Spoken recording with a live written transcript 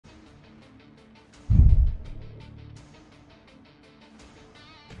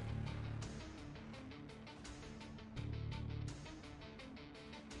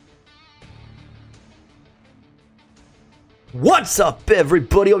What's up,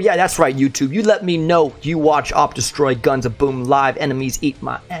 everybody? Oh, yeah, that's right, YouTube. You let me know you watch Op Destroy Guns of Boom live. Enemies eat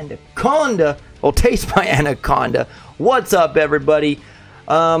my anaconda. Well, taste my anaconda. What's up, everybody?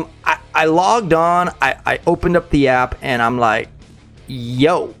 I logged on. I opened up the app, and I'm like,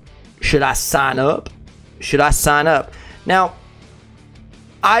 yo, should I sign up? Should I sign up? Now,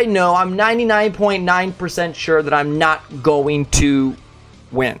 I know I'm 99.9% sure that I'm not going to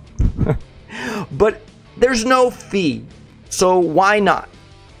win. But there's no fee. So why not?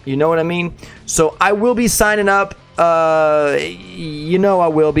 You know what I mean? So I will be signing up. You know I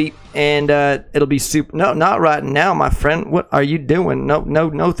will be. And it'll be super. No, not right now, my friend. What are you doing?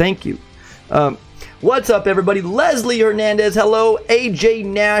 No, thank you. What's up, everybody? Leslie Hernandez. Hello. AJ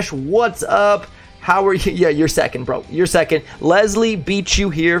Nash. What's up? How are you? Yeah, you're second, bro. You're second. Leslie beat you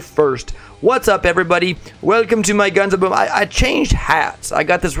here first. What's up, everybody? Welcome to my Guns of Boom. I changed hats. I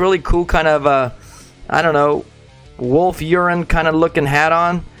got this really cool kind of, I don't know, wolf urine kind of looking hat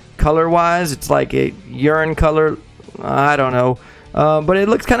on. Color-wise, it's like a urine color. I don't know. But it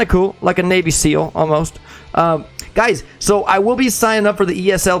looks kind of cool, like a Navy SEAL almost. Guys, so I will be signing up for the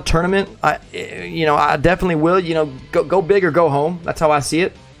ESL tournament. I definitely will. You know, go big or go home. That's how I see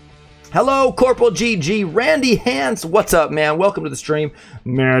it. Hello, Corporal GG, Randy Hans. What's up, man? Welcome to the stream.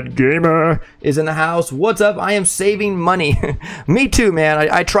 Mad Gamer is in the house. What's up? I am saving money. Me too, man.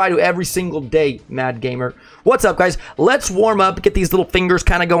 I try to every single day, Mad Gamer. What's up, guys? Let's warm up, get these little fingers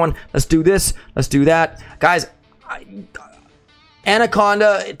kind of going. Let's do this. Let's do that. Guys,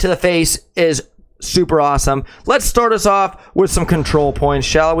 Anaconda to the face is super awesome. Let's start us off with some control points,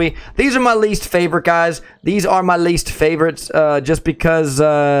 shall we? These are my least favorite, guys. These are my least favorites, just because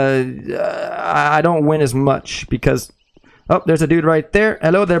I don't win as much. Because, oh, there's a dude right there.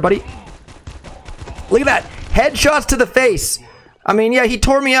 Hello there, buddy. Look at that. Headshots to the face. I mean, yeah, he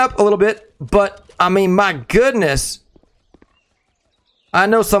tore me up a little bit, but, I mean, my goodness. I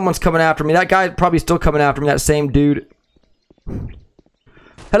know someone's coming after me. That guy probably still coming after me, that same dude.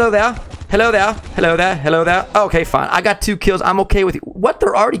 Hello there. Hello there. Hello there. Hello there. Okay, fine. I got 2 kills. I'm okay with you. What?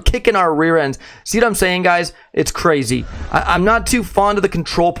 They're already kicking our rear ends. See what I'm saying, guys? It's crazy. I'm not too fond of the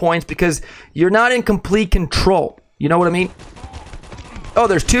control points because you're not in complete control. You know what I mean? Oh,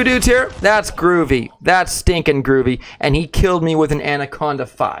 there's 2 dudes here? That's groovy. That's stinking groovy. And he killed me with an Anaconda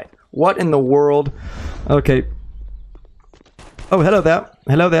 5. What in the world? Okay. Oh, hello there.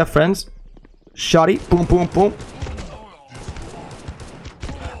 Hello there, friends. Shotty. Boom, boom, boom.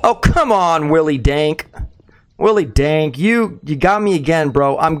 Oh, come on, Willie Dank. Willie Dank, you got me again,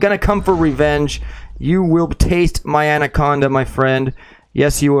 bro. I'm gonna come for revenge. You will taste my anaconda, my friend.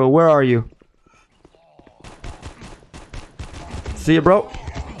 Yes, you will. Where are you? See you, bro.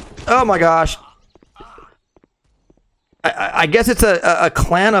 Oh, my gosh. I guess it's a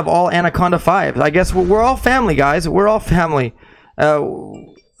clan of all Anaconda 5s. I guess we're all family, guys. We're all family.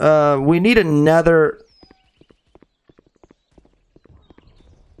 We need another...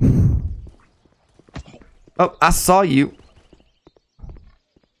 Oh, I saw you.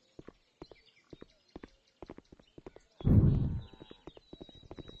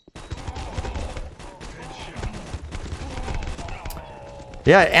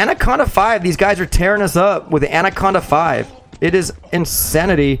 Yeah, Anaconda 5. These guys are tearing us up with the Anaconda 5. It is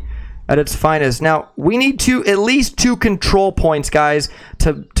insanity at its finest. Now, we need at least 2 control points, guys,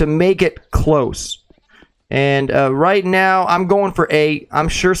 to make it close. And right now, I'm going for A. I'm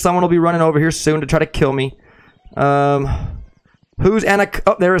sure someone will be running over here soon to try to kill me. Who's Anaconda?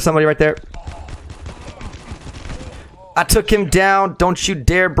 Oh, there is somebody right there. I took him down. Don't you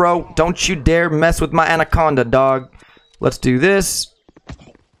dare, bro. Don't you dare mess with my Anaconda, dog. Let's do this.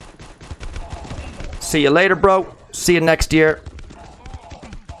 See you later, bro. See you next year.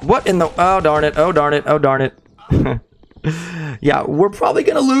 What in the... Oh, darn it. Oh, darn it. Oh, darn it. Yeah, we're probably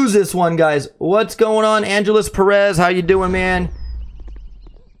gonna lose this one, guys. What's going on, Angeles Perez? How you doing, man?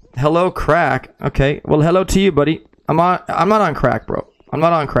 Hello, crack. Okay, well, hello to you, buddy. I'm not on crack, bro. I'm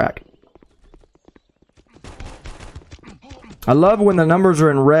not on crack. I love when the numbers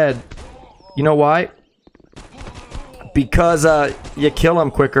are in red. You know why? Because you kill them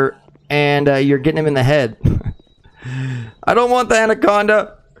quicker and you're getting him in the head. I don't want the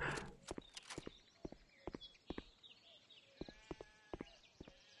anaconda.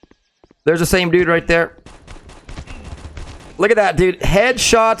 There's the same dude right there. Look at that, dude.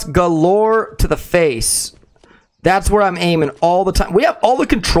 Headshots galore to the face. That's where I'm aiming all the time. We have all the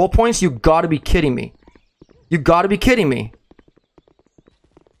control points. You gotta be kidding me. You gotta be kidding me.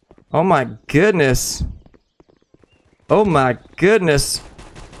 Oh my goodness. Oh my goodness.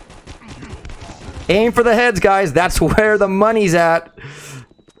 Aim for the heads, guys. That's where the money's at.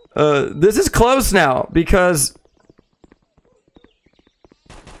 This is close now because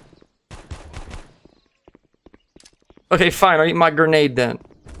Okay, fine. I'll eat my grenade then.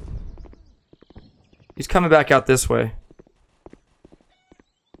 He's coming back out this way.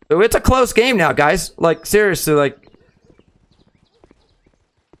 Oh, it's a close game now, guys. Like, seriously, like...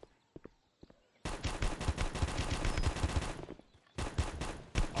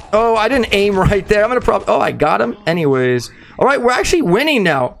 Oh, I didn't aim right there. I'm gonna oh, I got him. Anyways. Alright, we're actually winning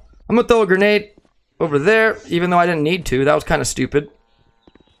now. I'm gonna throw a grenade over there, even though I didn't need to. That was kind of stupid.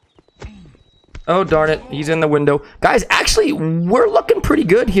 Oh, darn it. He's in the window. Guys, actually, we're looking pretty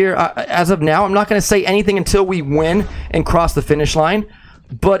good here as of now. I'm not going to say anything until we win and cross the finish line.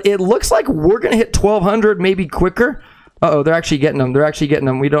 But it looks like we're going to hit 1,200 maybe quicker. Uh-oh, they're actually getting them. They're actually getting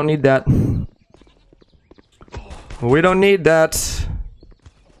them. We don't need that. We don't need that.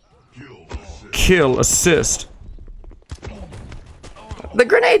 Kill assist. The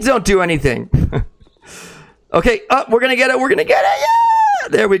grenades don't do anything. Okay, we're going to get it. We're going to get it. Yeah!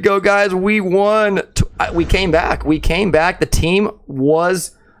 There we go, guys. We won. We came back. We came back. The team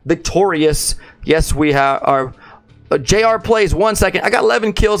was victorious. Yes, we have our... JR plays 1 second. I got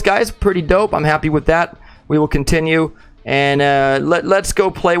 11 kills, guys. Pretty dope. I'm happy with that. We will continue. And let's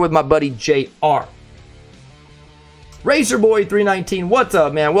go play with my buddy JR. RacerBoy319, what's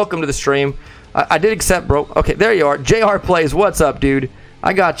up, man? Welcome to the stream. I did accept, bro. Okay, there you are. JR plays. What's up, dude?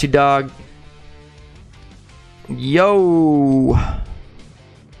 I got you, dog. Yo.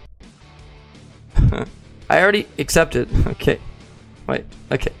 I already accepted. Okay. Wait.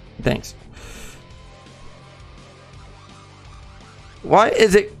 Okay. Thanks. Why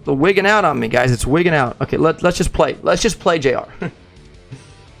is it wigging out on me, guys? It's wigging out. Okay, let's just play. Let's just play JR.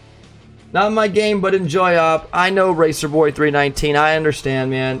 Not my game, but enjoy up. I know RacerBoy319. I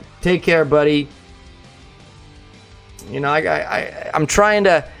understand, man. Take care, buddy. You know, I'm trying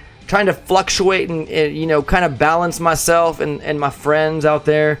to fluctuate and you know, kind of balance myself and my friends out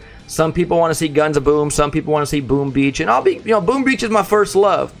there. Some people want to see Guns of Boom. Some people want to see Boom Beach, and I'll be, you know, Boom Beach is my first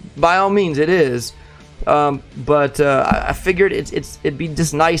love. By all means, it is. But I figured it'd be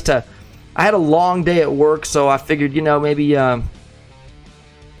just nice to. I had a long day at work, so I figured, you know, maybe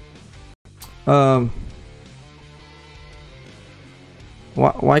why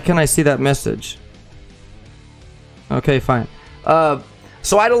can't I see that message? Okay, fine.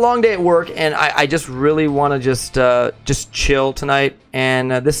 So I had a long day at work, and I just really want to just chill tonight,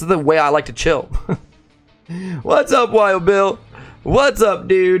 and this is the way I like to chill. What's up, Wild Bill? What's up,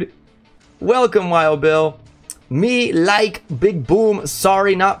 dude? Welcome, Wild Bill. Me like Big Boom.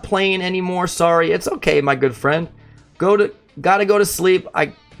 Sorry, not playing anymore. Sorry. It's okay, my good friend. Gotta go to sleep.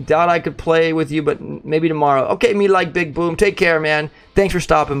 I doubt I could play with you, but maybe tomorrow. Okay, me like Big Boom. Take care, man. Thanks for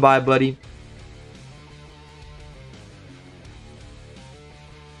stopping by, buddy.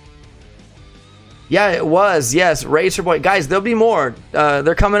 Yeah, it was. Yes, Racer Boy. Guys, there'll be more.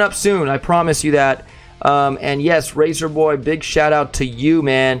 They're coming up soon. I promise you that. And yes, Racer Boy, big shout out to you,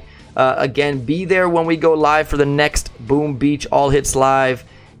 man. Again, be there when we go live for the next Boom Beach All Hits Live.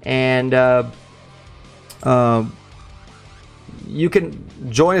 And you can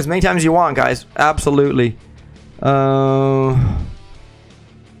join as many times as you want, guys. Absolutely.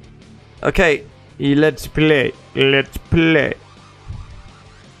 Okay, let's play. Let's play.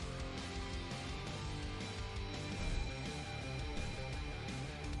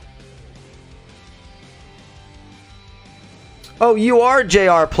 Oh, you are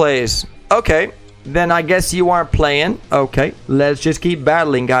JR Plays. Okay, then I guess you aren't playing. Okay, let's just keep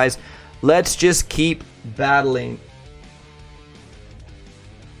battling, guys. Let's just keep battling.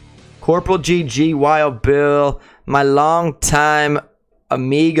 Corporal GG, Wild Bill, my longtime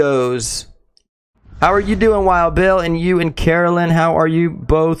amigos. How are you doing, Wild Bill? And you and Carolyn, how are you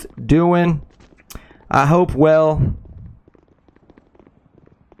both doing? I hope well.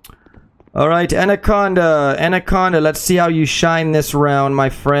 Alright, Anaconda. Anaconda, let's see how you shine this round, my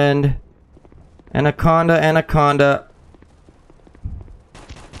friend. Anaconda, Anaconda.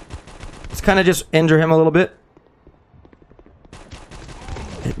 Let's kind of just injure him a little bit.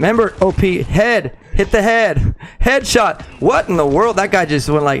 Remember, OP, head. Hit the head. Headshot. What in the world? That guy just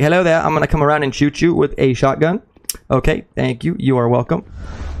went like, hello there. I'm going to come around and shoot you with a shotgun. Okay, thank you. You are welcome.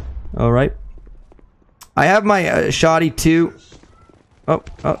 Alright. I have my shoddy too. Oh,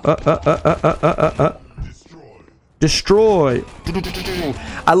 destroy.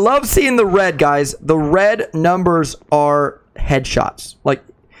 I love seeing the red, guys. The red numbers are headshots. Like,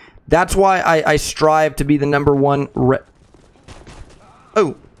 that's why I strive to be the #1 red.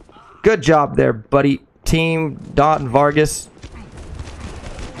 Oh, good job there, buddy. Team Dot and Vargas.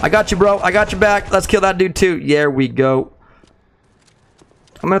 I got you, bro. I got your back. Let's kill that dude too. There we go.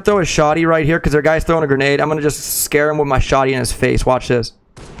 I'm going to throw a shoddy right here because their guy's throwing a grenade. I'm going to just scare him with my shoddy in his face. Watch this.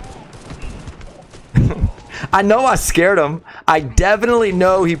 I know I scared him. I definitely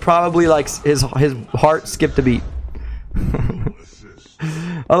know he probably likes his heart skipped a beat.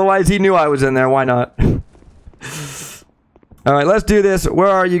 Otherwise, he knew I was in there. Why not? All right, let's do this. Where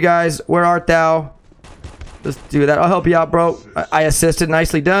are you guys? Where art thou? Let's do that. I'll help you out, bro. I assisted.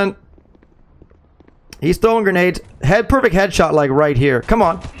 Nicely done. He's throwing grenades. Perfect headshot, like right here. Come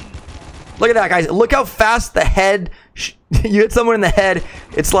on. Look at that, guys. Look how fast the head. You hit someone in the head.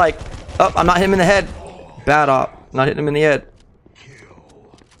 It's like, oh, I'm not hitting him in the head. Bad op. Not hitting him in the head.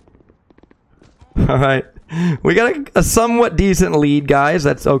 All right. We got a somewhat decent lead, guys.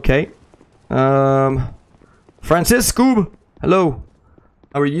 That's okay. Francis Scoob. Hello.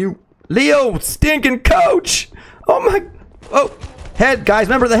 How are you? Leo, stinking coach. Oh my. Oh, head, guys.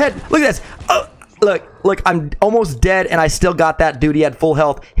 Remember the head. Look at this. Oh, look. I'm almost dead, and I still got that dude. He had full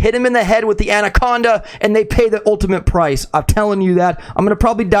health. Hit him in the head with the Anaconda, and they pay the ultimate price. I'm telling you that. I'm gonna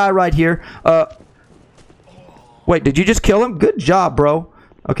probably die right here. Wait, did you just kill him? Good job, bro.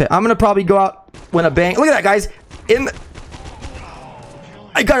 Okay, I'm gonna probably go out when a bang. Look at that, guys.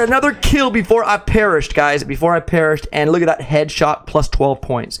 I got another kill before I perished, guys. Before I perished, and look at that headshot plus 12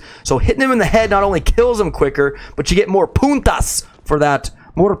 points. So hitting him in the head not only kills him quicker, but you get more puntas for that.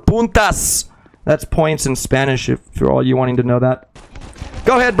 More puntas. That's points in Spanish, if for all you wanting to know that.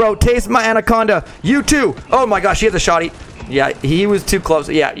 Go ahead, bro. Taste my Anaconda. You too. Oh my gosh, he has a shotty. Yeah, he was too close.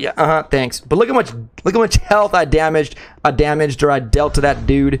 Yeah. Thanks. But look how much health I damaged or I dealt to that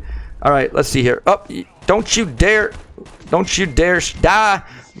dude. All right, let's see here. Oh, don't you dare die.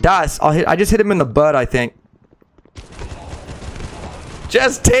 I just hit him in the butt, I think.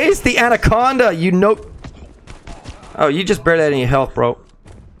 Just taste the Anaconda. You know. Oh, you just barely had any health, bro.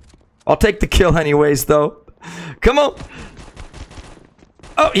 I'll take the kill anyways, though. Come on.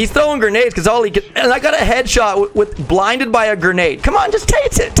 Oh, he's throwing grenades because all he can. And I got a headshot with blinded by a grenade. Come on, just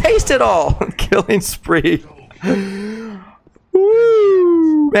taste it. Taste it all. Killing spree.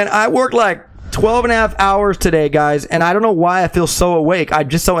 Woo. Man, I worked like 12.5 hours today, guys, and I don't know why I feel so awake. I'm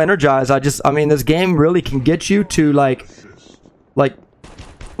just so energized. I mean, this game really can get you to like, look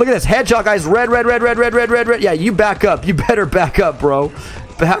at this headshot, guys. Red. Yeah, you back up. You better back up, bro.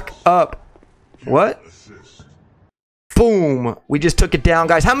 Back up. What? Boom. We just took it down,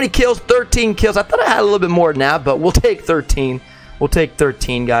 guys. How many kills? 13 kills. I thought I had a little bit more than that, but we'll take 13. We'll take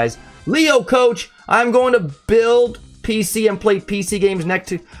 13, guys. Leo, coach, I'm going to build PC and play PC games next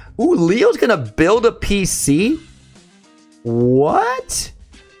to... Ooh, Leo's gonna build a PC? What?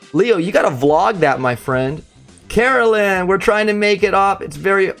 Leo, you gotta vlog that, my friend. Carolyn, we're trying to make it up. It's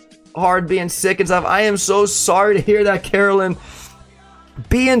very hard being sick and stuff. I am so sorry to hear that, Carolyn.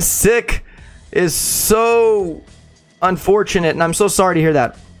 Being sick is so unfortunate, and I'm so sorry to hear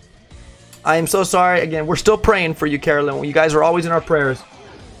that. I am so sorry. Again, we're still praying for you, Carolyn. You guys are always in our prayers.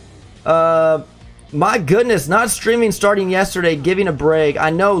 My goodness, not streaming starting yesterday, giving a break. I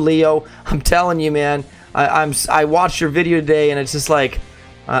know, Leo. I'm telling you, man. I watched your video today, and it's just like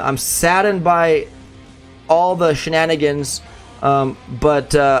I'm saddened by all the shenanigans.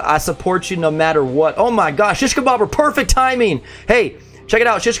 But I support you no matter what. Oh my gosh, Shish Kebabber, perfect timing. Hey, check it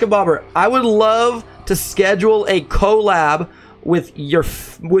out, Shish Kebabber. I would love to schedule a collab with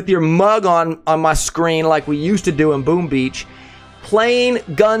your mug on my screen like we used to do in Boom Beach. Playing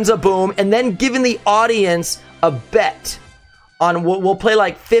Guns a Boom and then giving the audience a bet on we'll play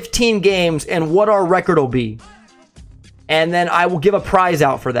like 15 games and what our record will be, and then I will give a prize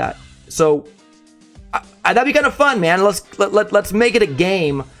out for that. So that'd be kind of fun, man. Let's make it a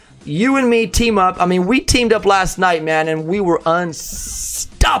game. You and me team up. I mean, we teamed up last night, man, and we were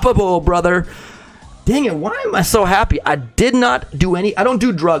unstoppable, brother. Dang it! Why am I so happy? I did not do any. I don't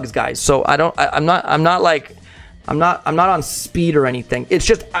do drugs, guys. So I'm not like. I'm not on speed or anything. It's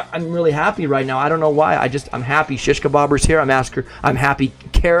just I'm really happy right now. I don't know why. I'm happy. Shish Kebabber's here. I'm happy.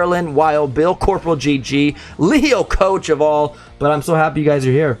 Carolyn, Wild Bill, Corporal GG, Leo, coach of all. But I'm so happy you guys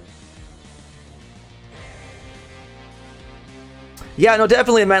are here. Yeah, no,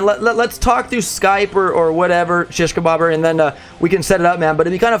 definitely, man. Let's talk through Skype or whatever, Shish Kebabber, and then we can set it up, man. But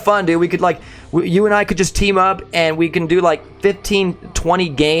it'd be kind of fun, dude. We could you and I could just team up, and we can do like 15, 20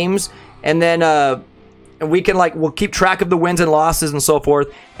 games, and then and we can we'll keep track of the wins and losses and so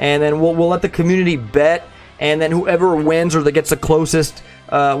forth, and then we'll let the community bet, and then whoever wins or that gets the closest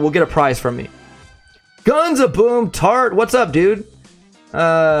will get a prize from me. Guns a Boom Tart, what's up, dude?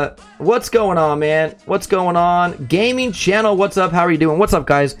 What's going on, man? What's going on? Gaming channel, what's up? How are you doing? What's up,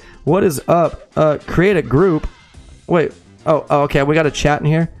 guys? What is up? Create a group. Wait. Oh, okay. We got a chat in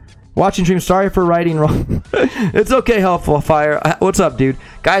here. Watching stream. Sorry for writing wrong. It's okay, Helpful Fire. What's up, dude?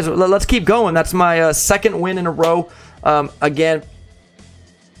 Guys, let's keep going. That's my second win in a row. Again,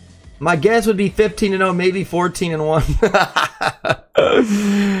 My guess would be 15-0, maybe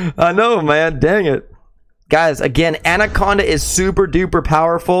 14-1. I know, man. Dang it. Guys, again, Anaconda is super duper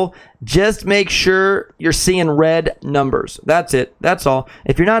powerful. Just make sure you're seeing red numbers. That's it. That's all.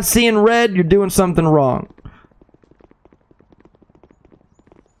 If you're not seeing red, you're doing something wrong.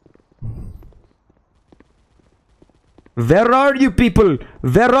 Where are you people?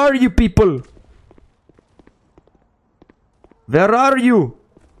 Where are you people? Where are you?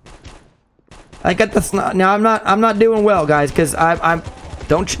 I got the now I'm not doing well, guys, because I'm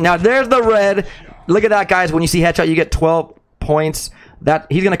don't now there's the red. Look at that, guys. When you see headshot, you get 12 points. That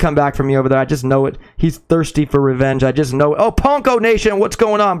he's gonna come back for me over there. I just know it. He's thirsty for revenge. I just know it. Oh, Ponko Nation, what's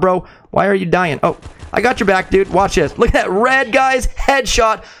going on, bro? Why are you dying? Oh, I got your back, dude. Watch this. Look at that red, guys.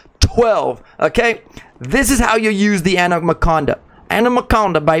 Headshot 12. Okay, this is how you use the Anaconda.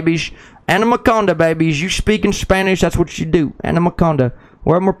 Anaconda, babies. Anaconda, babies. You speak in Spanish, that's what you do. Anaconda.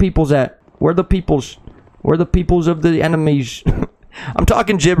 Where are more peoples at? Where are the peoples? Where are the peoples of the enemies? I'm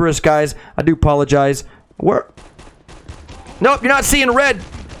talking gibberish, guys. I do apologize. Where? Nope, you're not seeing red.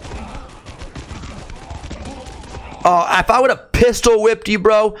 Oh, if I would have pistol whipped you,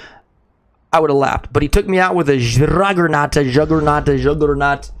 bro, I would have laughed. But he took me out with a juggernaut.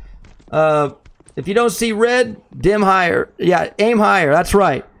 If you don't see red, dim higher. Yeah, aim higher. That's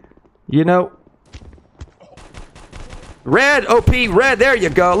right. You know. Red, OP, red. There you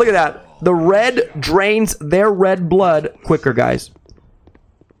go. Look at that. The red drains their red blood quicker, guys.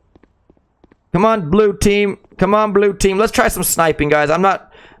 Come on, blue team. Come on, blue team. Let's try some sniping, guys. I'm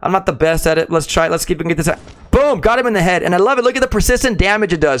not the best at it. Let's try it. Let's see if we can get this out. Boom! Got him in the head. And I love it. Look at the persistent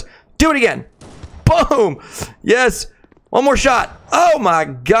damage it does. Do it again. Boom! Yes. One more shot. Oh my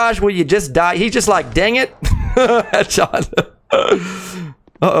gosh, will you just die? He's just like, dang it. Headshot.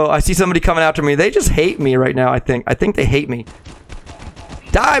 Uh-oh, I see somebody coming after me. They just hate me right now, I think. I think they hate me.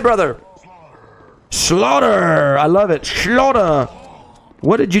 Die, brother. Slaughter. I love it. Slaughter.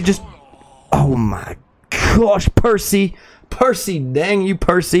 What did you just... Oh my gosh, Percy. Percy, dang you,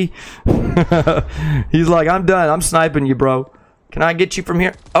 Percy. He's like, I'm done. I'm sniping you, bro. Can I get you from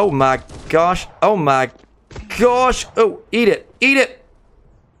here? Oh my gosh. Oh my gosh. Oh, eat it. Eat it.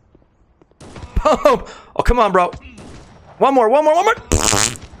 Boom. Oh, come on, bro. One more.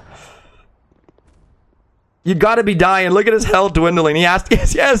 You gotta be dying. Look at his health dwindling. He asked,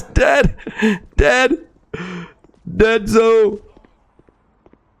 yes, dead. Dead. Dead, so.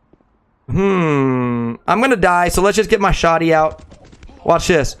 I'm gonna die, so let's just get my shotty out. Watch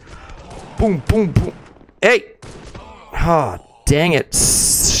this. Boom, boom, boom. Hey. Oh, dang it.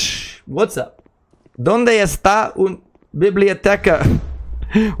 What's up? ¿Dónde está un biblioteca?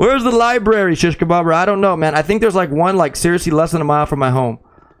 Where's the library, shish kebabber? I don't know, man. I think there's like one, like, seriously less than a mile from my home.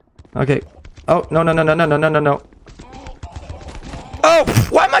 Okay. Oh, no. Oh,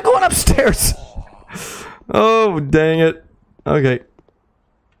 why am I going upstairs? Oh, dang it. Okay.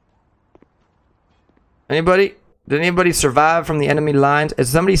 Anybody? Did anybody survive from the enemy lines? Is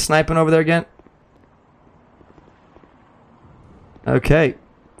somebody sniping over there again? Okay.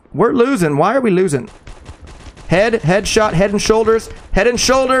 We're losing. Why are we losing? Headshot, head and shoulders. Head and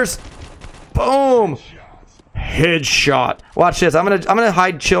shoulders. Boom. Headshot. Watch this. I'm gonna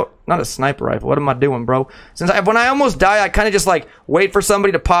hide not a sniper rifle. What am I doing, bro? When I almost die, I kind of just like wait for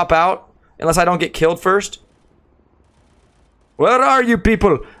somebody to pop out unless I don't get killed first. Where are you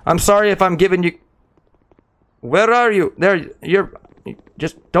people? I'm sorry if I'm giving you... Where are you? There, you're...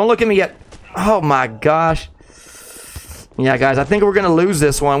 Just don't look at me yet. Oh my gosh. Yeah, guys, I think we're gonna lose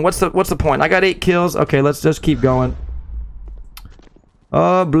this one. What's the point? I got 8 kills. Okay, let's just keep going.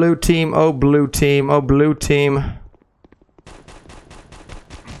 Oh, blue team. Oh, blue team. Oh, blue team.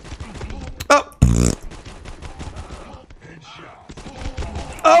 Oh.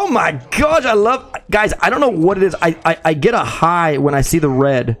 Oh my gosh, I love... Guys, I don't know what it is. I get a high when I see the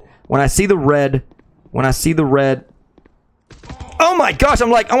red. When I see the red. Oh my gosh,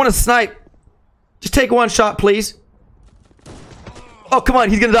 I'm like, I want to snipe. Just take one shot, please. Oh, come on,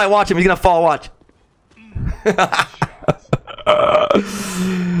 he's gonna die. Watch him. He's gonna fall. Watch.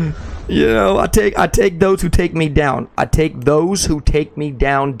 You know, I take those who take me down. I take those who take me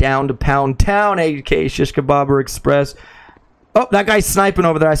down to Pound Town, AK Shish Kebabber Express. Oh, that guy's sniping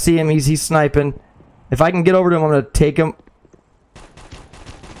over there. I see him. He's sniping. If I can get over to him, I'm gonna take him.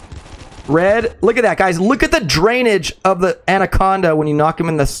 Red. Look at that, guys. Look at the drainage of the Anaconda when you knock him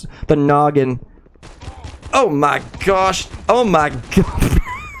in the noggin. Oh my gosh. Oh my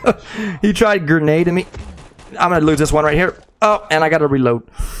god. He tried grenading me. I'm gonna lose this one right here. Oh, and I gotta reload.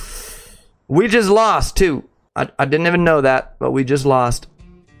 We just lost too. I didn't even know that, but we just lost.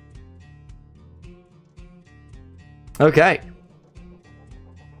 Okay.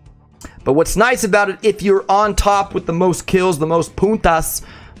 But what's nice about it, if you're on top with the most kills, the most puntas,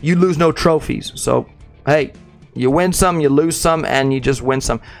 you lose no trophies. So, hey, you win some, you lose some, and you just win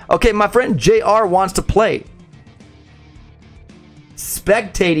some. Okay, my friend JR wants to play.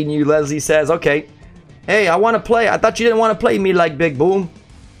 Spectating you, Leslie says. Okay. Hey, I want to play. I thought you didn't want to play me like Big Boom.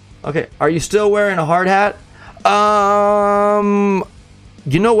 Okay, are you still wearing a hard hat?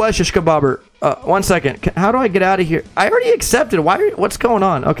 You know what, Shishka Bobber? 1 second. How do I get out of here? I already accepted. What's going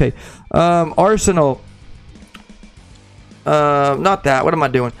on? Okay. Arsenal. Not that. What am I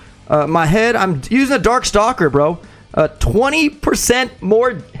doing? My head. I'm using a Dark Stalker, bro. 20%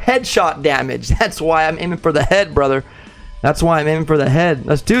 more headshot damage. That's why I'm aiming for the head, brother. That's why I'm aiming for the head.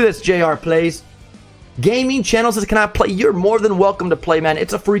 Let's do this, JR Plays. Gaming channel says, can I play? You're more than welcome to play, man.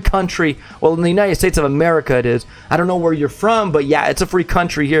 It's a free country. Well, in the United States of America it is. I don't know where you're from, but yeah, it's a free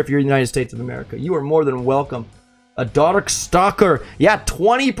country here if you're in the United States of America. You are more than welcome. A Dark Stalker. Yeah,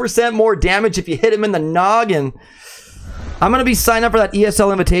 20% more damage if you hit him in the noggin. I'm going to be signed up for that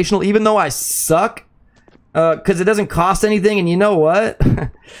ESL Invitational, even though I suck. Because it doesn't cost anything, and you know what?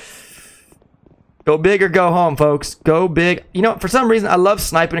 Go big or go home, folks. Go big. You know, for some reason, I love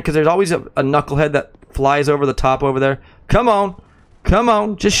sniping it because there's always a knucklehead that flies over the top over there. Come on. Come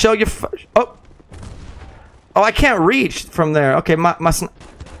on. Just show your... Oh. Oh, I can't reach from there. Okay,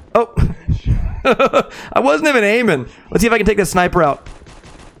 oh. I wasn't even aiming. Let's see if I can take this sniper out.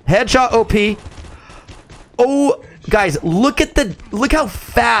 Headshot OP. Oh, guys, look how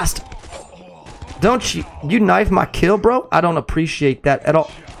fast. Don't you knife my kill, bro? I don't appreciate that at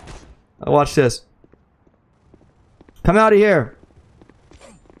all. Watch this. Come out of here.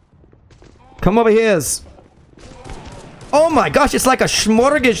 Come over here. Oh my gosh, it's like a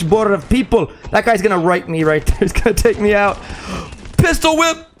smorgasbord of people. That guy's gonna right me right there. He's gonna take me out. Pistol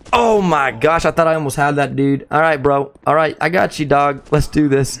whip. Oh my gosh, I thought I almost had that, dude. All right, bro. All right, I got you, dog. Let's do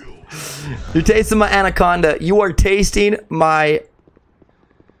this. You're tasting my anaconda. You are tasting my...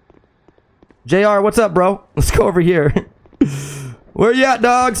 JR, what's up, bro? Let's go over here. Where you at,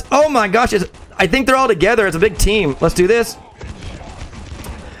 dogs? Oh my gosh, I think they're all together. It's a big team. Let's do this.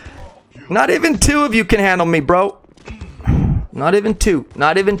 Not even two of you can handle me, bro. Not even two.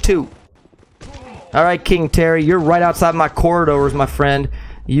 Not even two. Alright, King Terry. You're right outside my corridors, my friend.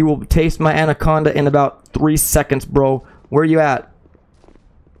 You will taste my anaconda in about 3 seconds, bro. Where you at?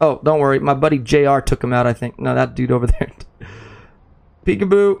 Oh, don't worry. My buddy JR took him out, I think. No, that dude over there.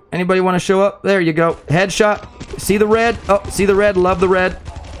 Peekaboo. Anybody want to show up? There you go. Headshot. See the red? Oh, see the red? Love the red.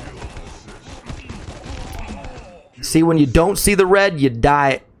 See, when you don't see the red, you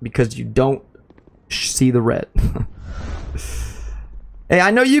die because you don't see the red. Hey, I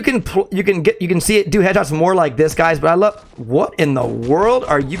know you can see it do headshots more like this, guys, but I love... What in the world?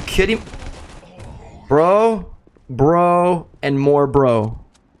 Are you kidding? Bro, and more bro.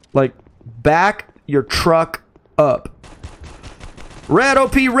 Like, back your truck up. Red,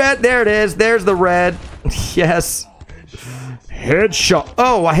 OP, red. There it is. There's the red. Yes. Headshot.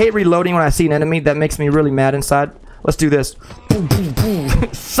 Oh, I hate reloading when I see an enemy. That makes me really mad inside. Let's do this.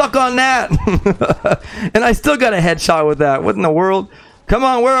 Suck on that. And I still got a headshot with that. What in the world? Come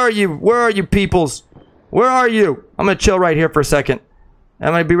on, where are you? Where are you, peoples? Where are you? I'm gonna chill right here for a second.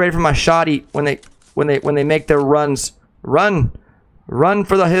 I'm gonna be ready for my shotty when they make their runs. Run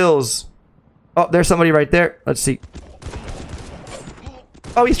for the hills. Oh, there's somebody right there. Let's see.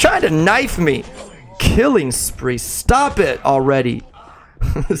 Oh, he's trying to knife me. Killing spree. Stop it already.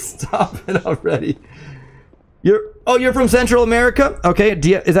 Stop it already. You're from Central America? Okay.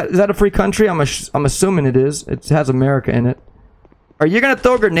 Is that a free country? I'm assuming it is. It has America in it. Are you gonna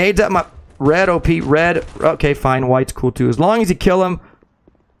throw grenades at my red? OP red. Okay, fine. White's cool too. As long as you kill him.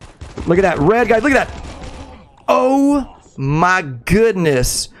 Look at that red, guys. Look at that. Oh my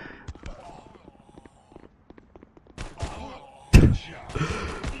goodness.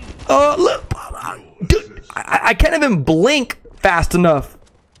 Oh, look. Dude, I can't even blink fast enough.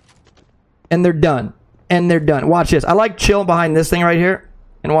 And they're done. And they're done. Watch this. I like chilling behind this thing right here.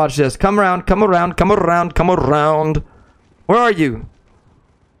 And watch this. Come around. Come around. Come around. Come around. Where are you?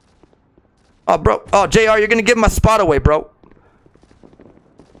 Oh, bro. Oh, JR, you're going to give my spot away, bro.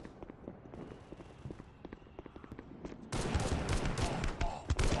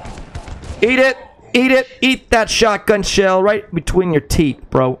 Eat it. Eat it. Eat that shotgun shell right between your teeth,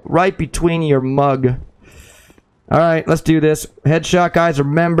 bro. Right between your mug. Alright, let's do this. Headshot, guys.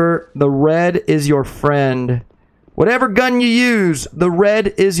 Remember, the red is your friend. Whatever gun you use, the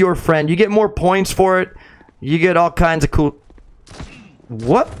red is your friend. You get more points for it. You get all kinds of cool...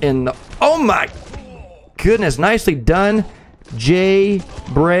 What in the... Oh my goodness. Nicely done. J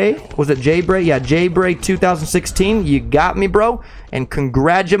Bray. Was it J Bray? Yeah, J Bray 2016. You got me, bro. And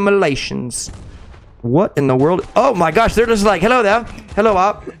congratulations. What in the world? Oh my gosh, they're just like, hello there. Hello,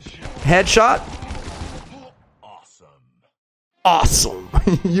 up. Headshot. Awesome.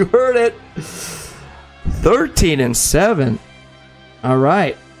 You heard it. 13 and 7. All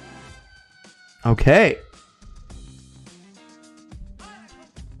right. Okay.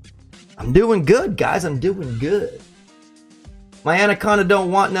 I'm doing good, guys. I'm doing good. My Anaconda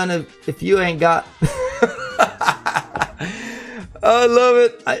don't want none of if you ain't got. I love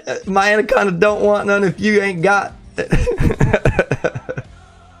it. My Anaconda don't want none if you ain't got.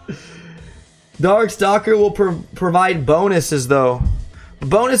 Darkstalker will provide bonuses, though.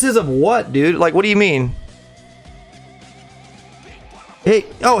 Bonuses of what, dude? Like, what do you mean? Hey,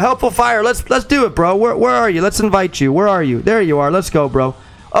 oh, helpful fire. Let's do it, bro. Where are you? Let's invite you. Where are you? There you are. Let's go, bro.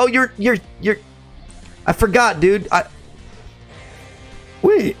 Oh, you're. I forgot, dude.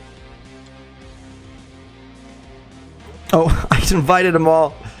 Wait. Oh, I just invited them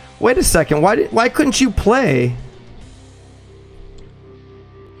all. Wait a second. Why couldn't you play?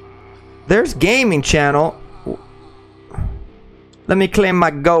 There's gaming channel. Let me claim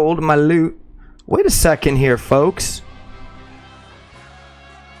my gold, my loot. Wait a second here, folks.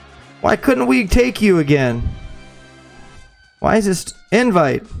 Why couldn't we take you again? Why is this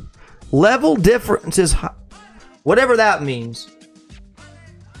invite? Level differences, whatever that means.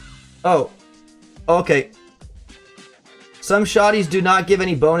 Oh, okay. Some shotties do not give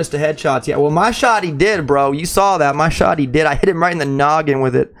any bonus to headshots. Yeah, well, my shotty did, bro. You saw that. My shotty did. I hit him right in the noggin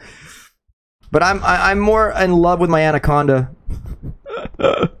with it. But I'm more in love with my Anaconda.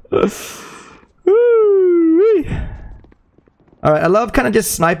 Alright, I love kind of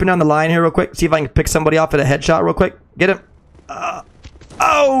just sniping down the line here real quick. See if I can pick somebody off at a headshot real quick. Get him.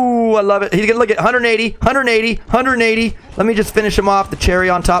 Oh, I love it. He's going to look at 180, 180, 180. Let me just finish him off. The cherry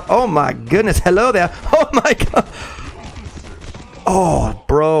on top. Oh, my goodness. Hello there. Oh, my God. Oh,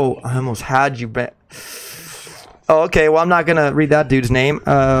 bro. I almost had you back. Oh, okay. Well, I'm not going to read that dude's name.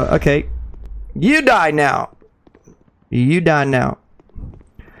 Okay. You die now. You die now.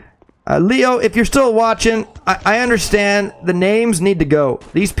 Leo, if you're still watching, I understand the names need to go.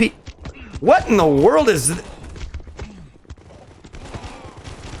 These people... What in the world is...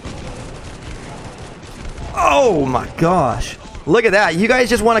 Oh my gosh. Look at that. You guys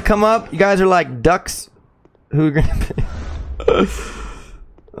just want to come up? You guys are like ducks who are gonna...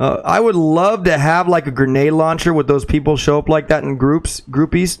 I would love to have like a grenade launcher with those people show up like that in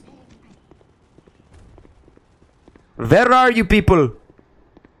groupies. Where are you people?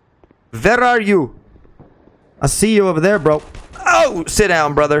 Where are you? I see you over there, bro. Oh, sit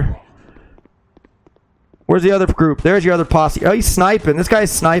down, brother. Where's the other group? There's your other posse. Oh, he's sniping. This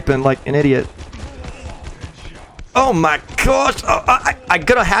guy's sniping like an idiot. Oh my gosh. Oh, I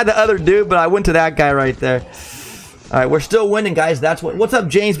could have had the other dude, but I went to that guy right there. Alright, we're still winning, guys. That's what's up,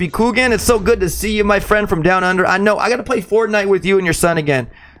 James B. Coogan? It's so good to see you, my friend from down under. I know. I gotta play Fortnite with you and your son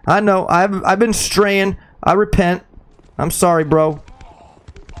again. I know. I've been straying. I repent. I'm sorry, bro.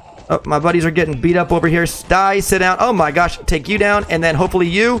 Oh, my buddies are getting beat up over here. Die, sit down. Oh my gosh, take you down, and then hopefully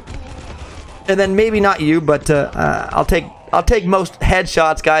you, and then maybe not you, but I'll take most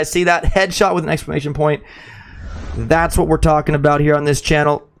headshots, guys. See that headshot with an exclamation point? That's what we're talking about here on this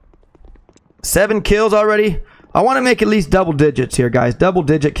channel. 7 kills already. I want to make at least double digits here, guys. Double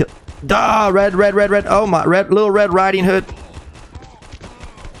digit kill. Ah, red. Oh my, little Red Riding Hood.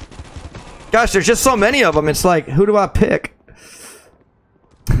 Gosh, there's just so many of them. It's like, who do I pick?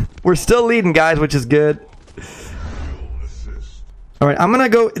 We're still leading, guys, which is good. Alright, I'm gonna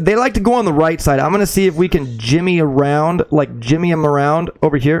go. They like to go on the right side. I'm gonna see if we can jimmy around, like jimmy them around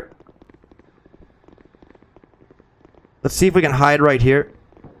over here. Let's see if we can hide right here.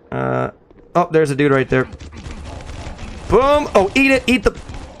 Oh, there's a dude right there. Boom! Oh, eat it! Eat the...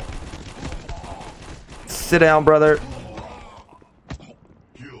 Sit down, brother.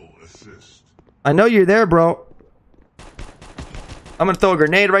 I know you're there, bro. I'm gonna throw a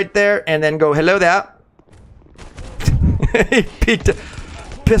grenade right there and then go, hello there. He peeked a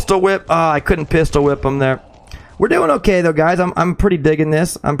pistol whip. Oh, I couldn't pistol whip him there. We're doing okay though, guys. I'm pretty digging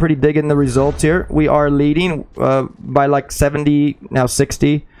this. I'm pretty digging the results here. We are leading by like 70, now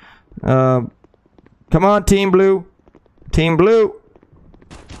 60. Come on, Team Blue. Team Blue.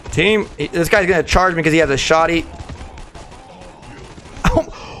 This guy's gonna charge me because he has a shotty.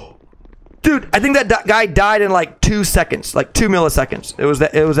 Oh, dude, I think that guy died in like 2 seconds, like 2 milliseconds. It was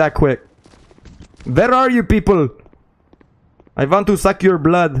that quick. Where are you people? I want to suck your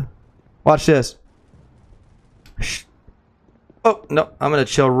blood. Watch this. Shh. Oh, no. I'm going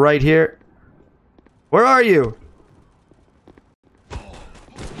to chill right here. Where are you?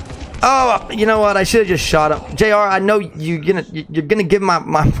 Oh, you know what? I should have just shot him. JR, I know you're gonna give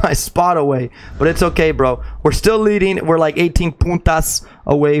my spot away, but it's okay, bro. We're still leading. We're like 18 puntas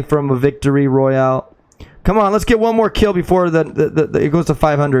away from a victory royale. Come on, let's get one more kill before it goes to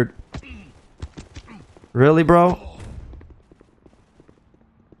 500. Really, bro?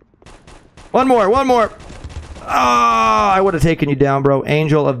 One more. Ah, I would have taken you down, bro.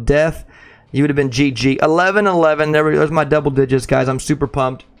 Angel of Death. You would have been GG. 11-11. There's my double digits, guys. I'm super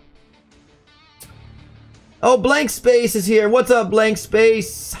pumped. Oh, Blank Space is here. What's up, Blank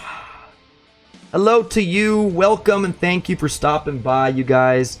Space? Hello to you. Welcome and thank you for stopping by, you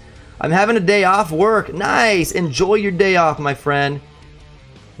guys. I'm having a day off work. Nice. Enjoy your day off, my friend.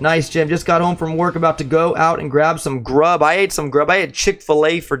 Nice, Jim. Just got home from work. About to go out and grab some grub. I ate some grub. I had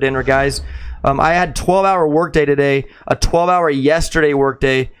Chick-fil-A for dinner, guys. I had 12-hour workday today. A 12-hour yesterday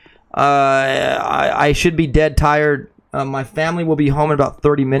workday. I should be dead tired. My family will be home in about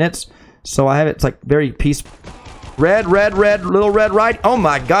 30 minutes. So I have it's like very peaceful. Red, little red right. Oh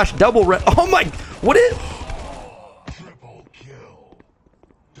my gosh, double red. Oh my, what is? Triple kill,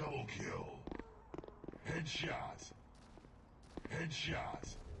 double kill, headshot.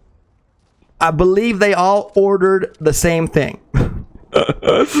 I believe they all ordered the same thing.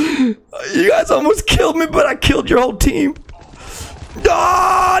 You guys almost killed me, but I killed your whole team.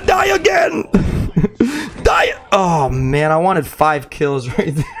 Ah, die again. Die. Oh man, I wanted 5 kills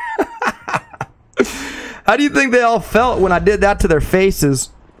right there. How do you think they all felt when I did that to their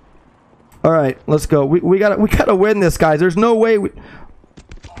faces? All right, let's go. We gotta win this, guys. There's no way.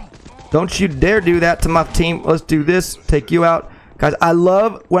 Don't you dare do that to my team. Let's do this. Take you out, guys. I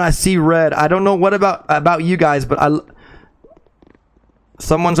love when I see red. I don't know what about you guys, but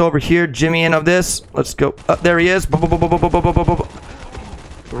someone's over here. Jimmy in of this. Let's go. There he is.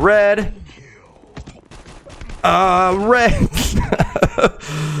 Red. Red.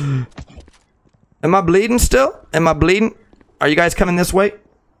 Am I bleeding still? Am I bleeding? Are you guys coming this way?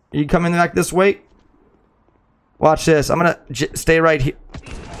 Are you coming back this way? Watch this. I'm gonna stay right here.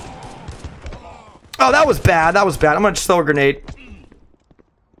 Oh, that was bad. That was bad. I'm gonna just throw a grenade.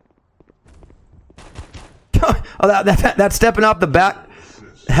 Oh, that stepping off the back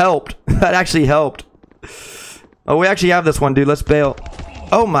helped. That actually helped. Oh, we actually have this one, dude. Let's bail.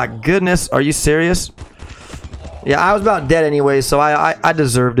 Oh my goodness. Are you serious? Yeah, I was about dead anyway, so I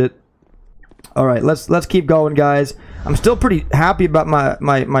deserved it. All right, let's keep going, guys. I'm still pretty happy about my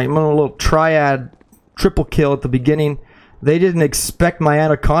little triad triple kill at the beginning. They didn't expect my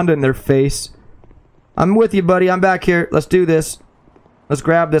anaconda in their face. I'm with you, buddy. I'm back here. Let's do this. Let's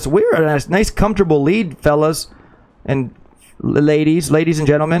grab this. We're at a nice, comfortable lead, fellas and ladies and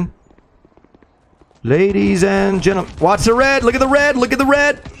gentlemen. Ladies and gentlemen, watch the red. Look at the red. Look at the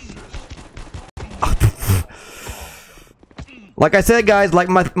red. Like I said, guys, like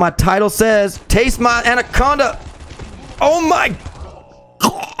my title says, taste my anaconda. Oh my.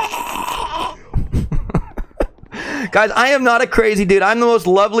 Guys, I am not a crazy dude. I'm the most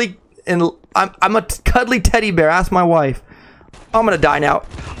lovely, and I'm a cuddly teddy bear. Ask my wife. I'm gonna die now.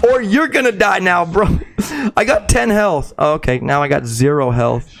 Or you're gonna die now, bro. I got 10 health. Oh, okay, now I got 0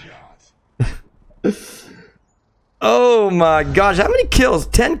 health. Oh my gosh, how many kills?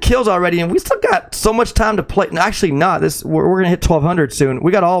 10 kills already, and we still got so much time to play. Actually, not. We're gonna hit 1200 soon.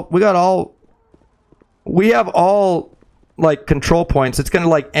 We have all like control points. It's gonna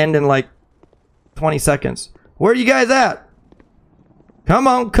like end in like 20 seconds. Where are you guys at? Come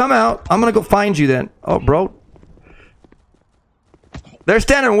on, come out. I'm gonna go find you then. Oh, bro. They're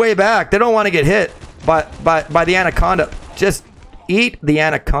standing way back. They don't want to get hit by the anaconda. Just eat the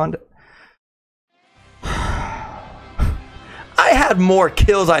anaconda. I had more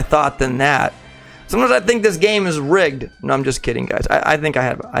kills, I thought, than that. Sometimes I think this game is rigged. No, I'm just kidding, guys. I think I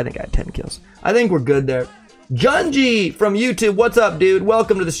had 10 kills. I think we're good there. Junji from YouTube, what's up, dude?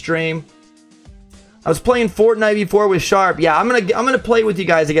 Welcome to the stream. I was playing Fortnite before with Sharp. Yeah, I'm gonna play with you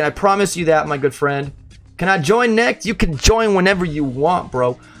guys again. I promise you that, my good friend. Can I join next? You can join whenever you want,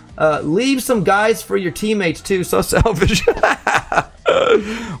 bro. Leave some guys for your teammates too. So selfish.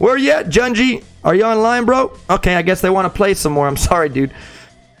 Where you at, Junji? Are you online, bro? Okay, I guess they want to play some more. I'm sorry, dude.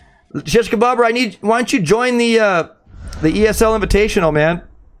 Shish Kebabber, why don't you join the ESL Invitational, man?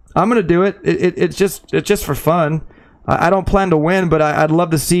 I'm gonna do it. It's just for fun. I don't plan to win, but I'd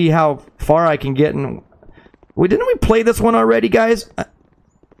love to see how far I can get. And didn't we play this one already, guys?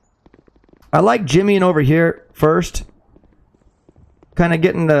 I like Jimmy and over here first. Kind of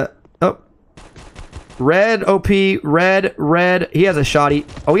getting the red OP, red. He has a shotty.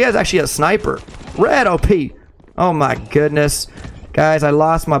 Oh, he has actually a sniper. Red OP. Oh my goodness, guys, I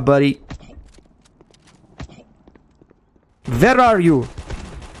lost my buddy. Where are you?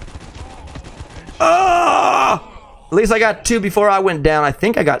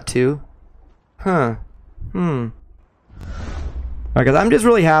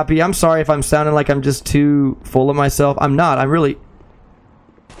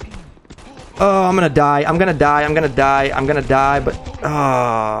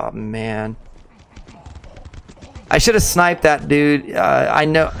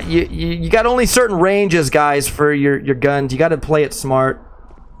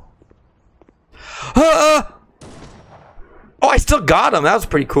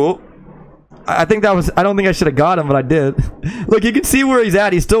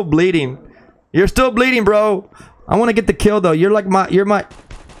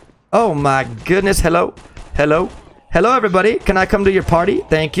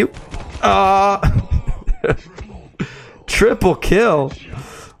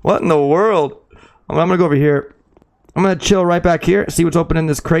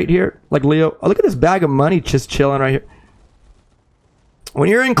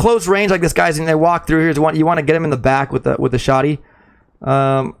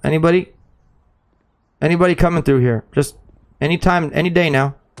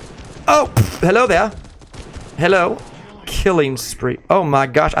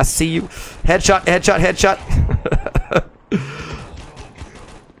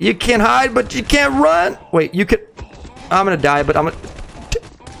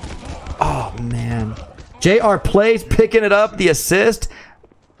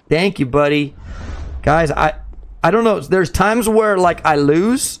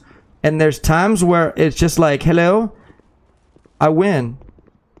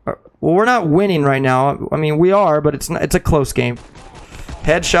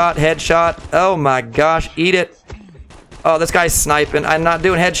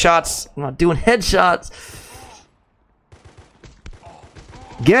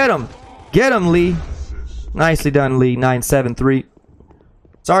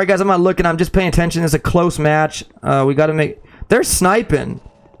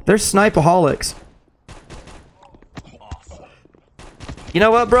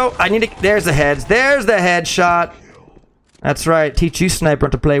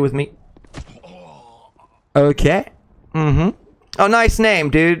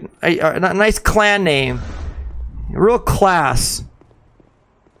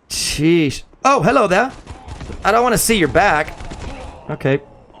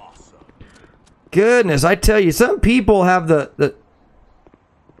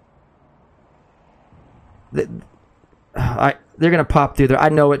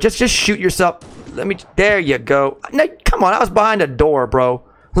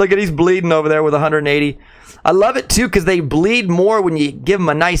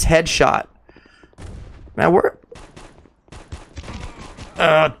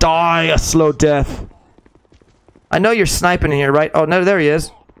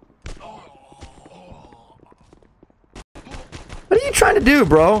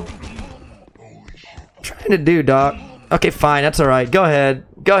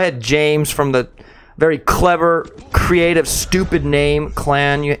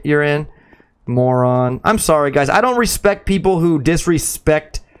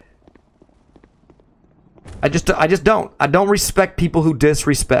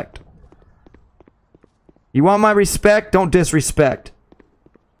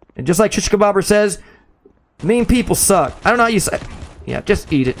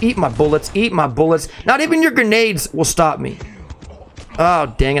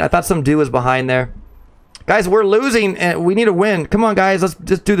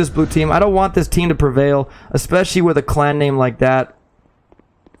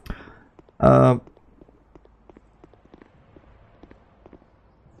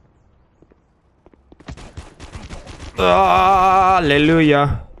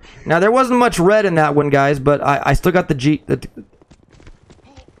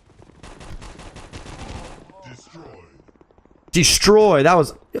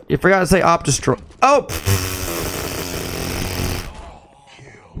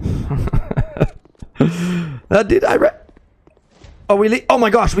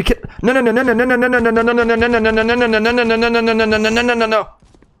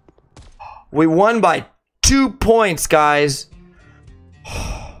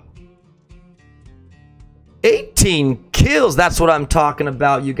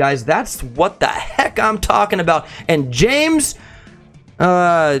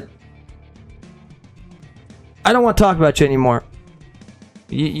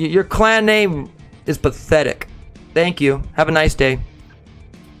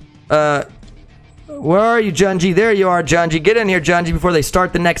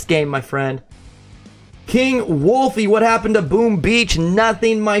 King Wolfie, what happened to Boom Beach?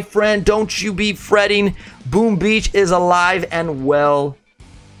 Nothing, my friend. Don't you be fretting. Boom Beach is alive and well.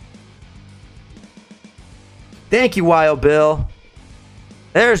 Thank you, Wild Bill.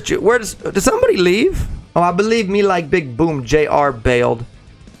 There's... Did somebody leave? Oh, I believe me like Big Boom JR bailed.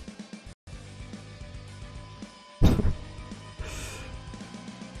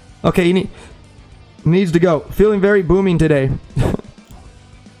 Okay, he needs to go. Feeling very booming today.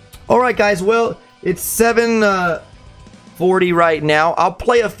 Alright, guys. Well, it's 7:40 right now. I'll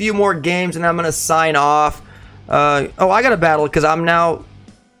play a few more games and I'm going to sign off. Oh, I got a battle because I'm now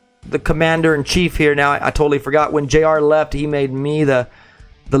the commander-in-chief here now. I totally forgot. When JR left, he made me the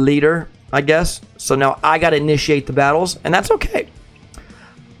leader, I guess. So now I got to initiate the battles, and that's okay.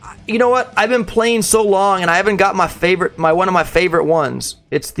 You know what? I've been playing so long, and I haven't got one of my favorite ones.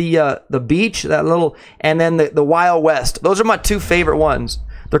 It's the beach, that little, and then the Wild West. Those are my two favorite ones.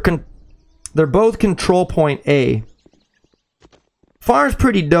 They're both control point A. Farm's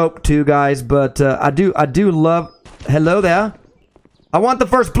pretty dope too, guys. But I do love. Hello there. I want the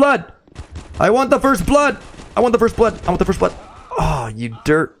first blood. I want the first blood. I want the first blood. I want the first blood. Oh, you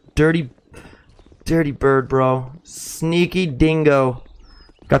dirty bird, bro. Sneaky dingo.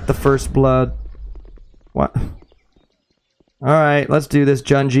 Got the first blood. What? Alright, let's do this,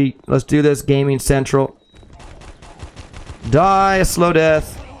 Junji. Let's do this, Gaming Central. Die a slow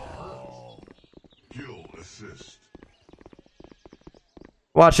death. Kill assist.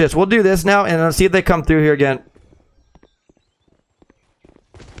 Watch this. We'll do this now, and let's see if they come through here again.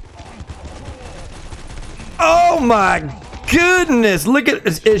 Oh my goodness! Look at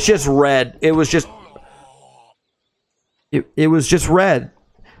it. It's just red. It was just... It was just red.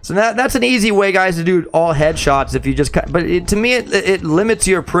 So that's an easy way, guys, to do all headshots if you just cut. But to me, it limits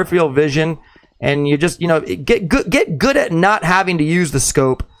your peripheral vision, and you just, you know, get good at not having to use the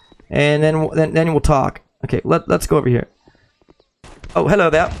scope, and then we'll talk. Okay, let's go over here. Oh,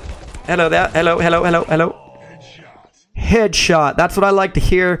 hello there. Hello there. Hello. Headshot. That's what I like to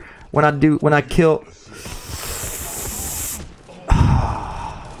hear when I kill.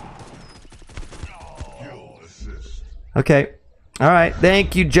 Okay. All right,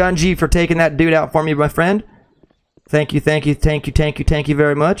 thank you, Junji, for taking that dude out for me, my friend. Thank you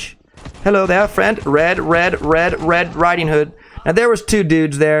very much. Hello there, friend. Red Riding Hood. Now, there was two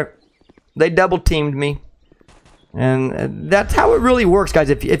dudes there. They double-teamed me. And that's how it really works, guys.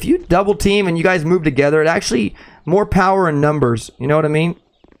 If you double-team and you guys move together, it actually more power in numbers. You know what I mean?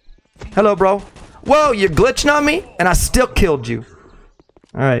 Hello, bro. Whoa, you're glitching on me? And I still killed you.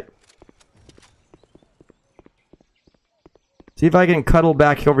 All right. See if I can cuddle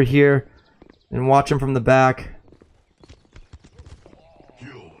back over here and watch him from the back.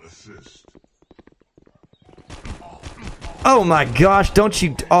 Kill assist. Oh my gosh, don't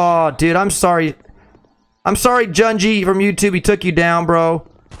you... Oh, dude, I'm sorry. I'm sorry, Junji from YouTube. He took you down, bro.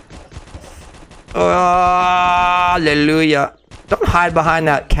 Hallelujah. Don't hide behind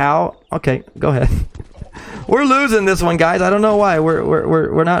that cow. Okay, go ahead. We're losing this one, guys. I don't know why.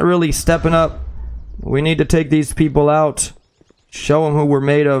 We're not really stepping up. We need to take these people out. Show them who we're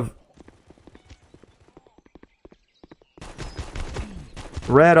made of.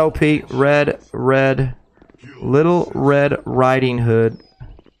 Red OP. Red. Little Red Riding Hood.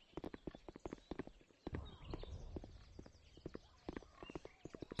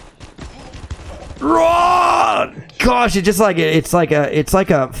 Raw! Gosh, it's just like it's like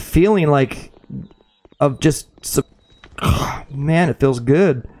a feeling like of just man, it feels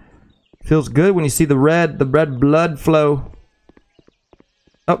good. It feels good when you see the red blood flow.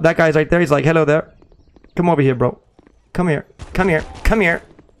 Oh, that guy's right there. He's like, hello there. Come over here, bro. Come here.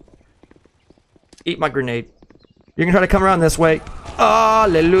 Eat my grenade. You're gonna try to come around this way.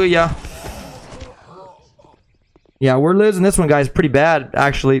 Hallelujah. Yeah, we're losing this one, guys. Pretty bad,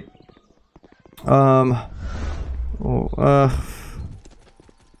 actually. I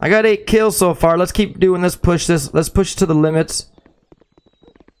got 8 kills so far. Let's keep doing this. Push this. Let's push to the limits.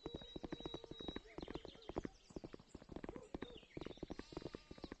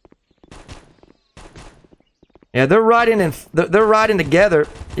 Yeah, they're riding together.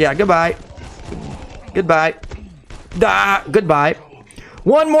 Yeah, goodbye. Goodbye. Goodbye.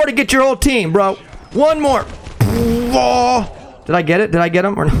 One more to get your whole team, bro. One more. Oh. Did I get it? Did I get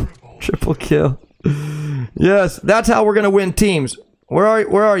him or no? Triple kill. Yes, that's how we're gonna win teams. Where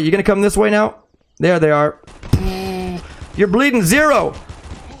are you? You gonna come this way now? There they are. You're bleeding 0.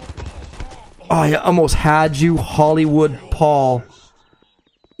 Oh, I almost had you, Hollywood Paul.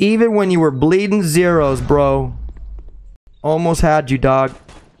 Even when you were bleeding 0s, bro. Almost had you, dog.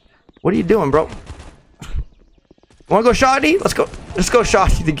 What are you doing, bro? Wanna go shotty? Let's go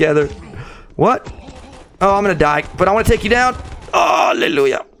shotty together. What? Oh, I'm gonna die, but I want to take you down. Oh,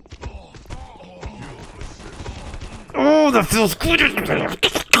 hallelujah. Oh, that feels good.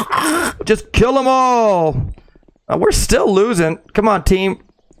 Just kill them all. We're still losing. Come on, team.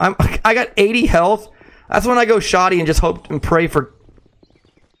 I got 80 health. That's when I go shoddy and just hope and pray for.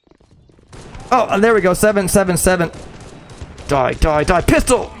 Oh, there we go. 777. Die, die, die.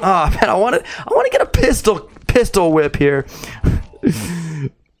 Pistol. Ah, oh, man, I want to get a pistol whip here.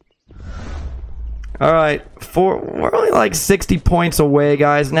 All right, we're only like 60 points away,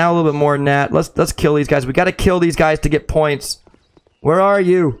 guys. Now a little bit more than that. Let's kill these guys. We got to kill these guys to get points. Where are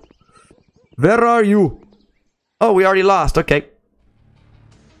you? Where are you? Oh, we already lost. Okay.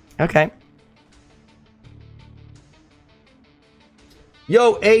 Okay.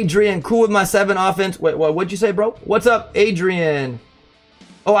 Yo, Adrian, cool with my 7 offense. Wait, what'd you say, bro? What's up, Adrian?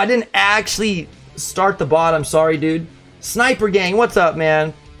 Oh, I didn't actually start the bot. I'm sorry, dude. Sniper Gang, what's up,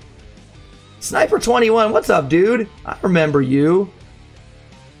 man? Sniper 21, what's up, dude? I remember you.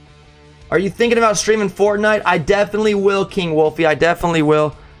 Are you thinking about streaming Fortnite? I definitely will, King Wolfie. I definitely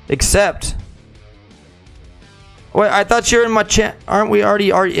will. Except... Wait, I thought you're in my chat. Aren't we already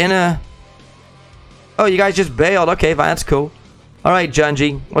in a... Oh, you guys just bailed. Okay, fine. That's cool. Alright,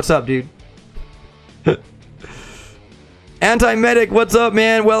 Junji. What's up, dude? Anti-medic, what's up,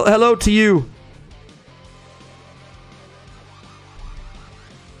 man? Well, hello to you.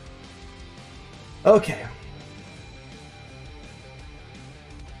 Okay.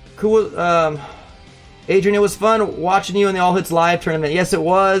 Cool. Adrian, it was fun watching you in the All Hits Live tournament. Yes, it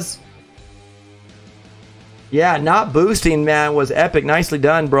was. Yeah, not boosting, man, was epic. Nicely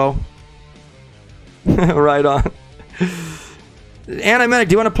done, bro. Right on. Anti-medic,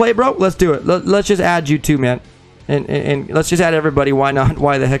 do you want to play, bro? Let's do it. Let's just add you two, man. And let's just add everybody. Why not?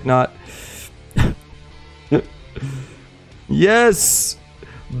 Why the heck not? Yes.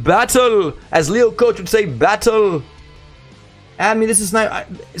 Battle. As Leo Coach would say, battle. Add me. This is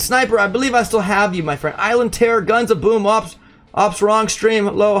Sniper. I believe I still have you, my friend. Island Terror, Guns of Boom, Ops wrong stream.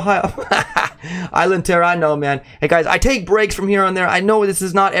 Hello, hi. Island Terror, I know, man. Hey, guys, I take breaks from here on there. I know this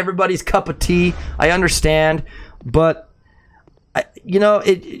is not everybody's cup of tea. I understand. But... you know,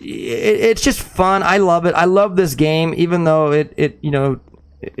 it's just fun. I love it. I love this game, even though it you know,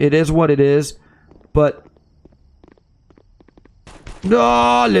 it is what it is. But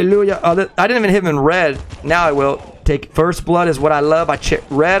oh, hallelujah! Oh, I didn't even hit him in red. Now I will. Take first blood is what I love. I check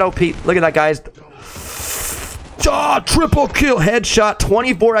red OP. Look at that, guys. Oh, triple kill, headshot,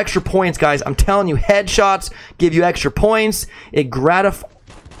 24 extra points, guys. I'm telling you, headshots give you extra points. It gratifies.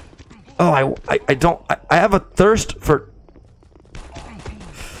 Oh, I have a thirst for.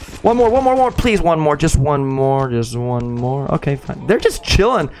 One more, please. One more, just one more. Okay, fine. They're just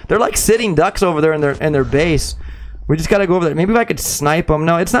chilling. They're like sitting ducks over there in their base. We just gotta go over there. Maybe if I could snipe them.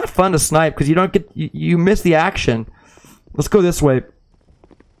 No, it's not fun to snipe because you don't get you miss the action. Let's go this way.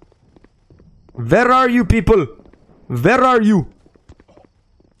 Where are you, people? Where are you?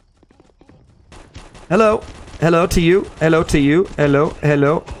 Hello, hello to you. Hello to you. Hello,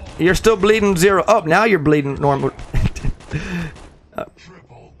 hello. You're still bleeding 0. Oh, now you're bleeding normal.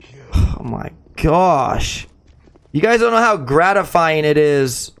 Oh my gosh. You guys don't know how gratifying it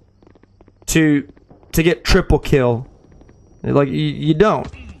is to get triple kill. Like you don't.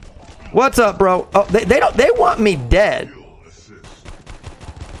 What's up, bro? Oh, they want me dead.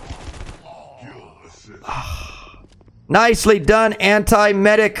 Nicely done,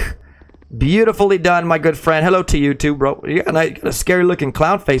 anti-medic. Beautifully done, my good friend. Hello to you too, bro. You got a scary looking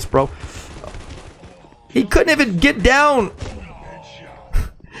clown face, bro. He couldn't even get down.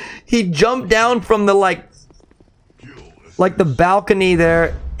 He jumped down from the like the balcony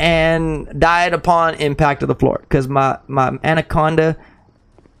there and died upon impact of the floor. Cause my anaconda,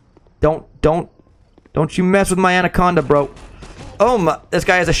 don't you mess with my anaconda, bro. Oh my! This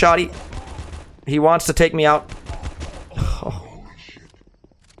guy has a shotty. He wants to take me out. Oh.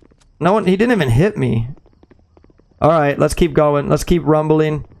 No one. He didn't even hit me. All right, let's keep going. Let's keep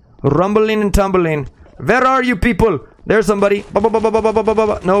rumbling and tumbling. Where are you, people? There's somebody.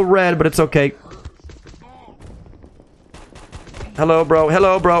 No red, but it's okay. Hello, bro.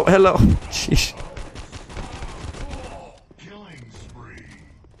 Hello, bro. Hello. Sheesh.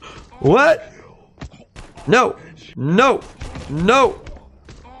 What? No. No. No.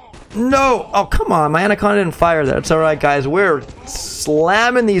 No. Oh, come on. My anaconda didn't fire there. It's alright, guys. We're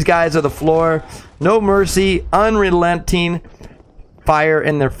slamming these guys to the floor. No mercy. Unrelenting. Fire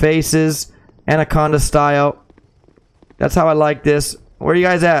in their faces. Anaconda style. That's how I like this. Where are you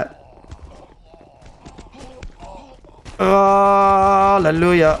guys at? Oh,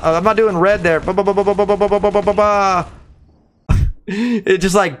 hallelujah. I'm not doing red there. It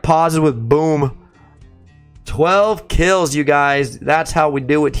just like pauses with boom. 12 kills, you guys. That's how we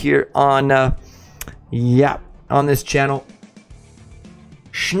do it here on, yeah, on this channel.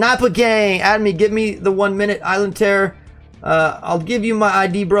 Sniper Gang, add me, give me the 1 minute Island Terror. I'll give you my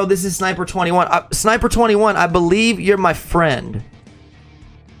ID, bro. This is Sniper 21. Sniper 21, I believe you're my friend.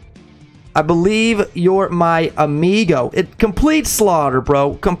 I believe you're my amigo. Complete slaughter,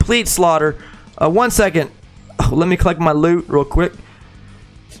 bro. Complete slaughter. 1 second. Oh, let me collect my loot real quick.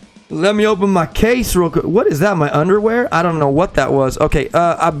 Let me open my case real quick. What is that, my underwear? I don't know what that was. Okay,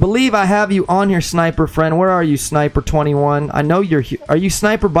 I believe I have you on here, Sniper friend. Where are you, Sniper 21? I know you're here. Are you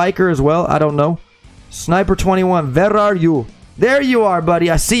Sniper Biker as well? I don't know. Sniper 21, where are you? There you are,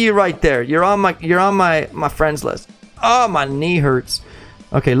 buddy. I see you right there. You're on my friends list. Oh, my knee hurts.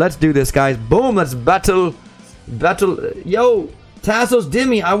 Okay, let's do this, guys. Boom, let's battle. Yo, Tassos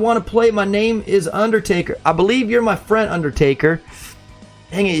Dimmy, I want to play. My name is Undertaker. I believe you're my friend, Undertaker.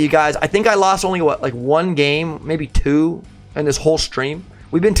 Dang it, you guys. I think I lost only, what, like 1 game, maybe 2 in this whole stream.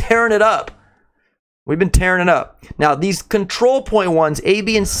 We've been tearing it up. We've been tearing it up. Now, these control point ones, A,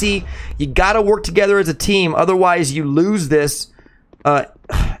 B, and C, you got to work together as a team. Otherwise, you lose this. Yeah.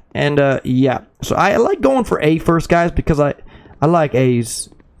 So, I like going for A first, guys, because I like A's.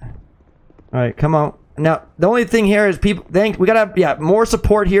 All right, come on. Now, the only thing here is we got to have, yeah, more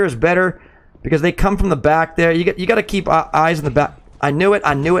support here is better because they come from the back there. You got to keep eyes in the back. I knew it.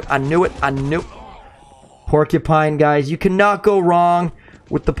 Porcupine, guys. You cannot go wrong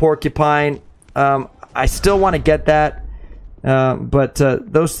with the porcupine. I still want to get that. But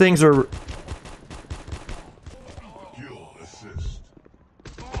those things are...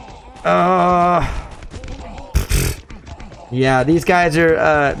 yeah, these guys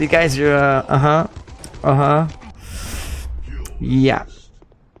are... yeah.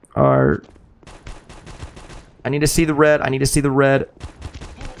 I need to see the red.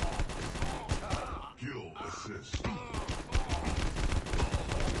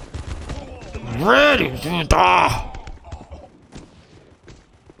 Ready.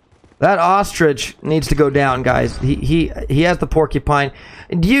 That ostrich needs to go down, guys. He has the porcupine.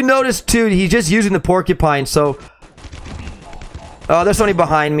 And do you notice too? He's just using the porcupine. So, oh, there's somebody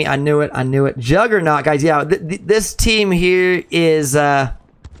behind me. I knew it. Juggernaut, guys. Yeah, this team here is yeah.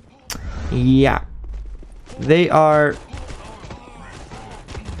 They are...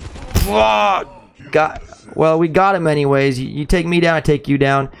 well, we got him anyways. You take me down, I take you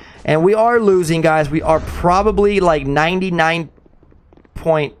down. And we are losing, guys. We are probably like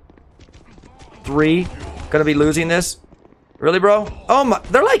 99.3 gonna be losing this. Really, bro? Oh my...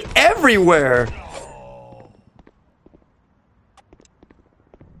 They're like everywhere.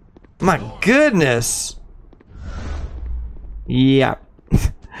 My goodness. Yeah.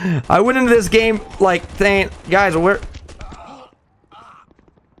 I went into this game like saying, guys, we're...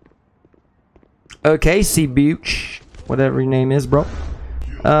 Okay, C-Booch. Whatever your name is, bro.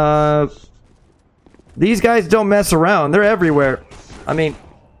 These guys don't mess around. They're everywhere. I mean...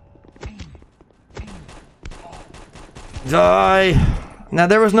 Die. Now,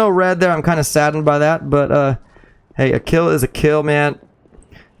 there was no red there. I'm kind of saddened by that. But, hey, a kill is a kill, man.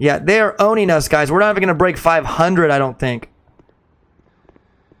 Yeah, they are owning us, guys. We're not even going to break 500, I don't think.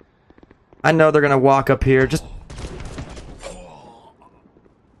 I know they're going to walk up here. Just...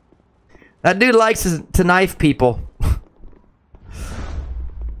 That dude likes to knife people.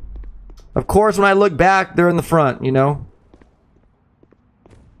 Of course, when I look back, they're in the front, you know?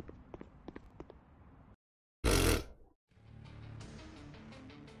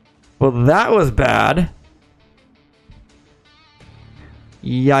 Well, that was bad.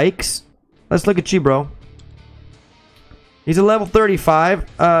 Yikes. Let's look at you, bro. He's a level 35.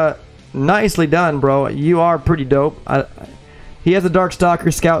 Nicely done, bro. You are pretty dope. He has a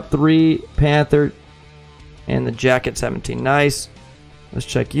Darkstalker, Scout 3, Panther, and the Jacket 17. Nice. Let's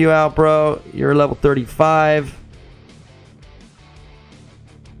check you out, bro. You're level 35.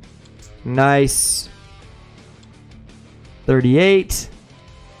 Nice. 38.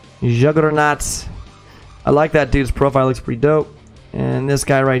 Juggernaut. I like that dude's profile. Looks pretty dope. And this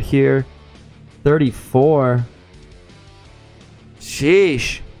guy right here. 34.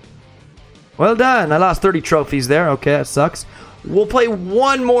 Sheesh. Well done. I lost 30 trophies there. Okay, that sucks. We'll play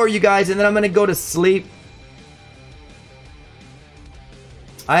one more, you guys, and then I'm going to go to sleep.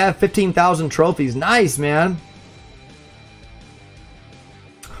 I have 15,000 trophies. Nice, man.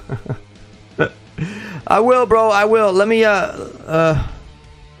 I will, bro. I will. Let me,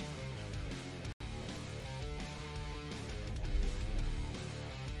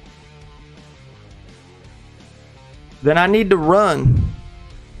 Then I need to run.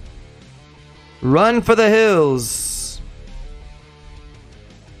 Run for the hills.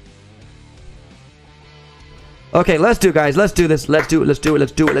 Okay, let's do it, guys. Let's do this. Let's do it. Let's do it.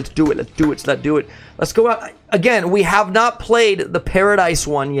 Let's do it. Let's do it. Let's do it. Let's do it. Let's go out. Again, we have not played the Paradise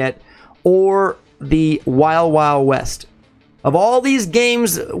one yet or the Wild Wild West. Of all these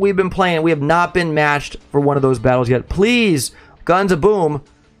games we've been playing, we have not been matched for one of those battles yet. Please, Guns a Boom,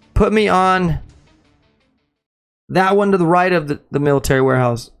 put me on that one to the right of the military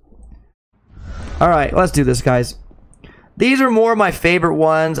warehouse. Alright, let's do this, guys. These are more my favorite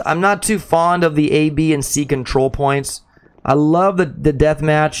ones. I'm not too fond of the A, B, and C control points. I love the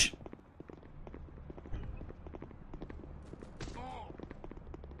deathmatch.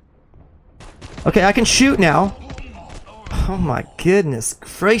 Okay, I can shoot now. Oh my goodness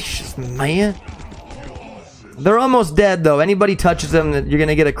gracious, man. They're almost dead, though. Anybody touches them, you're going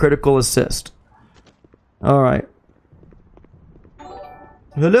to get a critical assist. Alright.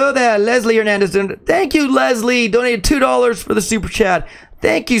 Hello there, Leslie Hernandez. Thank you, Leslie. Donated $2 for the super chat.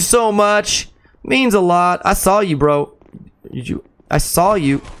 Thank you so much. Means a lot. I saw you, bro. I saw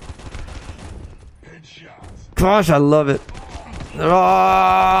you. Gosh, I love it.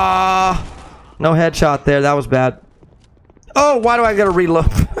 Oh, no headshot there. That was bad. Oh, why do I gotta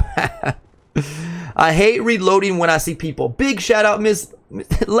reload? I hate reloading when I see people. Big shout out, Miss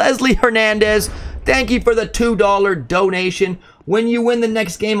Leslie Hernandez. Thank you for the $2 donation. When you win the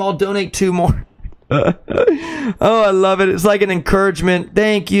next game, I'll donate 2 more. Oh, I love it. It's like an encouragement.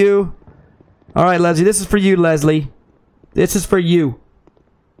 Thank you. All right, Leslie. This is for you, Leslie. This is for you.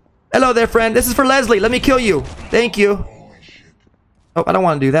 Hello there, friend. This is for Leslie. Let me kill you. Thank you. Oh, I don't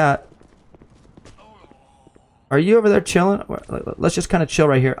want to do that. Are you over there chilling? Let's just kind of chill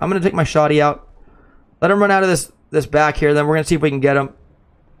right here. I'm going to take my shotty out. Let him run out of this back here. Then we're going to see if we can get him.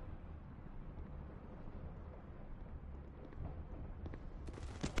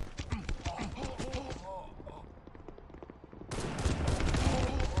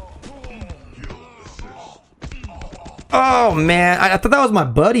 Oh, man. I thought that was my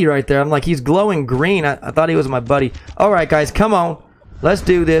buddy right there. I'm like, he's glowing green. I thought he was my buddy. All right, guys. Come on. Let's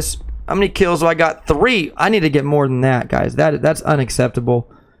do this. How many kills do I got? 3. I need to get more than that, guys. That's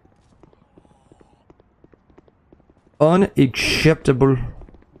unacceptable. Unacceptable.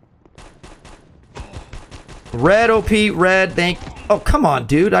 Red OP. Red. Thank... Oh, come on,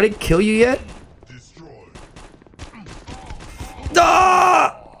 dude. I didn't kill you yet?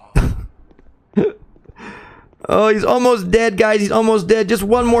 Ah! Oh, he's almost dead, guys. He's almost dead. Just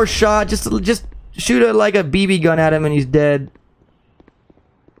one more shot. Just shoot like a BB gun at him and he's dead.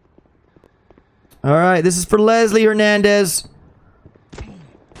 Alright, this is for Leslie Hernandez.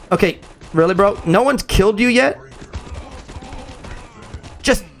 Okay, really, bro? No one's killed you yet?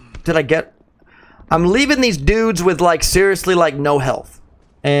 Just... Did I get... I'm leaving these dudes with, like, seriously, like, no health.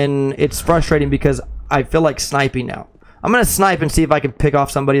 And it's frustrating because I feel like sniping now. I'm gonna snipe and see if I can pick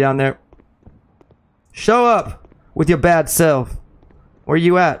off somebody down there. Show up with your bad self. Where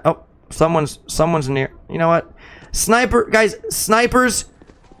you at? Oh, someone's near. You know what? Sniper, guys, snipers,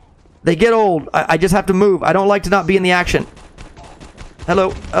 they get old. I just have to move. I don't like to not be in the action.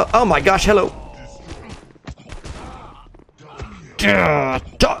 Hello. Oh my gosh, hello.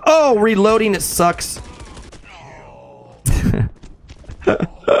 Oh, reloading, it sucks.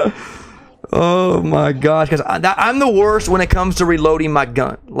 Oh my gosh, guys, I'm the worst when it comes to reloading my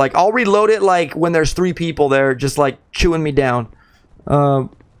gun. Like, I'll reload it like when there's 3 people there just like chewing me down.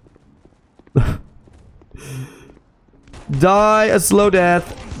 Die a slow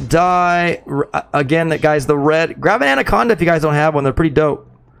death. Die again. That guy's the red. Grab an Anaconda if you guys don't have one. They're pretty dope.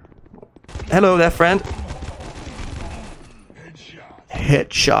 Hello there, friend.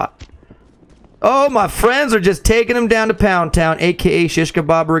 Headshot. Oh, my friends are just taking him down to Pound Town, aka Shish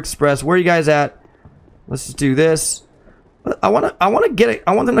Kebaber Express. Where are you guys at? Let's just do this. I want to get it.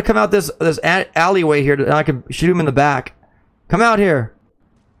 I want them to come out this alleyway here, and I can shoot him in the back. Come out here.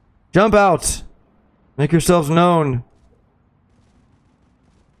 Jump out. Make yourselves known.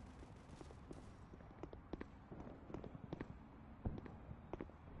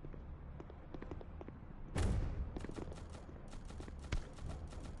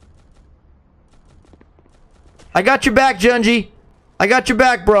 I got your back, Junji. I got your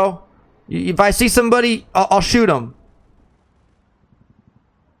back, bro. If I see somebody, I'll shoot them.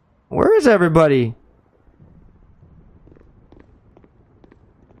 Where is everybody?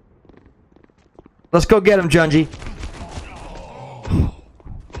 Let's go get him, Junji.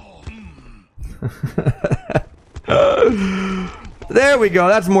 There we go.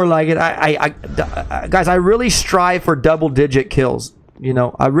 That's more like it. Guys, I really strive for double-digit kills. You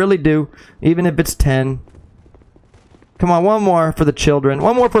know, I really do. Even if it's 10. Come on, one more for the children.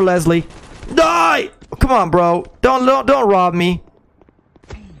 One more for Leslie. Die! Come on, bro. Don't rob me.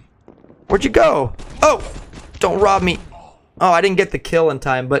 Where'd you go? Oh! Don't rob me. Oh, I didn't get the kill in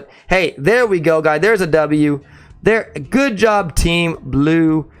time, but hey, there we go, guys. There's a W. There, good job, Team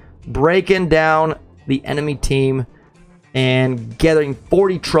Blue, breaking down the enemy team and gathering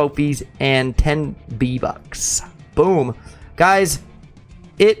 40 trophies and 10 V-Bucks. Boom. Guys,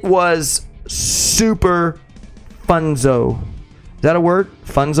 it was super funzo. Is that a word?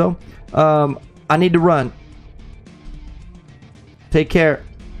 Funzo? I need to run. Take care.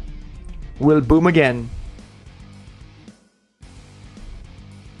 We'll boom again.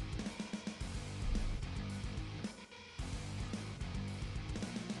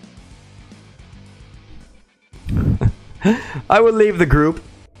 I would leave the group.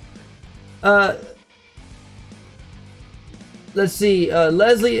 Let's see.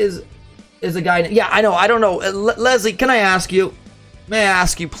 Leslie is a guy. Yeah, I know. I don't know. Leslie, can I ask you? May I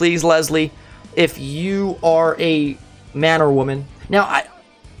ask you, please, Leslie, if you are a man or woman? Now,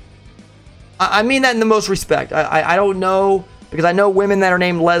 I mean that in the most respect. I don't know, because I know women that are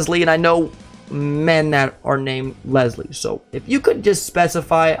named Leslie, and I know men that are named Leslie. So if you could just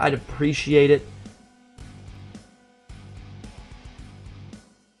specify, I'd appreciate it.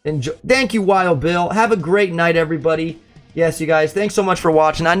 Enjoy. Thank you, Wild Bill. Have a great night, everybody. Yes, you guys, thanks so much for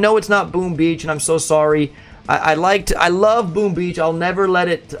watching. I know it's not Boom Beach, and I'm so sorry. I love Boom Beach. I'll never let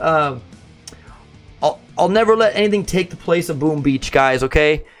it. I'll never let anything take the place of Boom Beach, guys.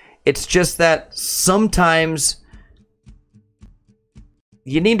 Okay, it's just that sometimes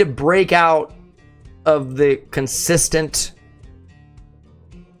you need to break out of the consistent.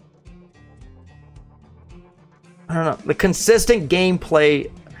 I don't know, the consistent gameplay.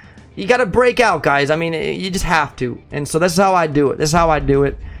 You got to break out, guys. I mean, you just have to. And so this is how I do it. This is how I do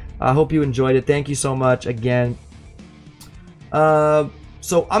it. I hope you enjoyed it. Thank you so much again.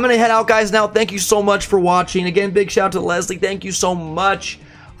 So I'm going to head out, guys, now. Thank you so much for watching. Again, big shout out to Leslie. Thank you so much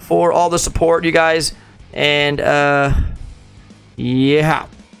for all the support, you guys. And, yeah.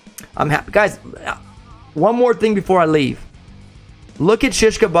 I'm happy. Guys, one more thing before I leave. Look at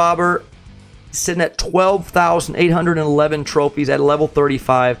Shishka Bobber sitting at 12,811 trophies at level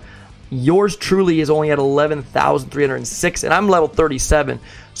 35. Yours truly is only at 11,306, and I'm level 37.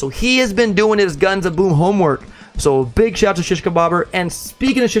 So he has been doing his Guns of Boom homework. So big shout out to Shishka Bobber. And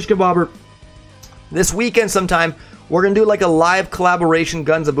speaking of Shishka Bobber, this weekend sometime, we're going to do like a live collaboration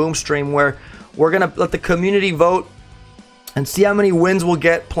Guns of Boom stream where we're going to let the community vote and see how many wins we'll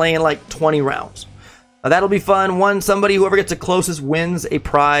get playing like 20 rounds. That'll be fun. Whoever gets the closest wins a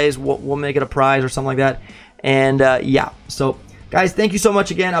prize. We'll make it a prize or something like that. And yeah, so guys, thank you so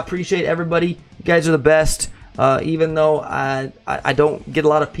much again. I appreciate everybody. You guys are the best. Even though I don't get a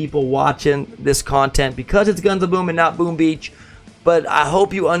lot of people watching this content because it's Guns of Boom and not Boom Beach, but I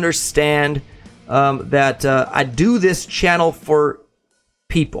hope you understand that I do this channel for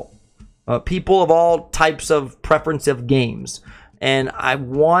people, people of all types of preference of games, and I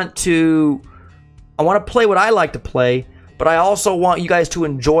want to play what I like to play, but I also want you guys to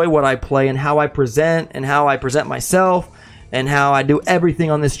enjoy what I play and how I present myself and how I do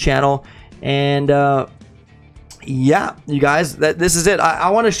everything on this channel. And yeah, you guys, this is it. I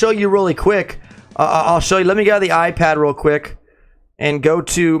want to show you really quick. I'll show you. Let me get out the iPad real quick and go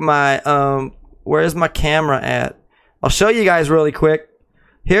to my where's my camera at? I'll show you guys really quick.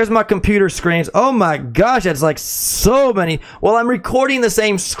 Here's my computer screens. Oh my gosh, that's like so many. Well, I'm recording the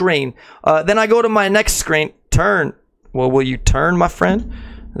same screen. Then I go to my next screen. Turn. Well, will you turn, my friend?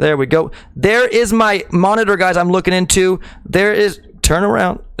 There we go. There is my monitor, guys, I'm looking into. There is, turn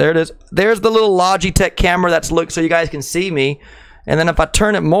around. There it is. There's the little Logitech camera that's look so you guys can see me. And then if I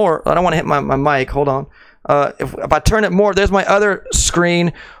turn it more, I don't want to hit my mic. Hold on. If I turn it more, there's my other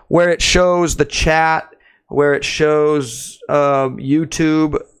screen where it shows the chat, where it shows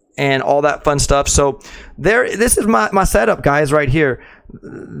YouTube and all that fun stuff. So this is my setup, guys, right here.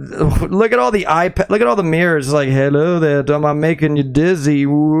 Look at all the iPad, look at all the mirrors. It's like, hello there, am I making you dizzy?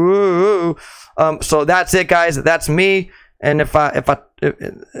 Woo. So that's it, guys. That's me. And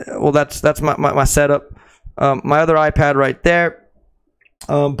well, that's my setup. My other iPad right there.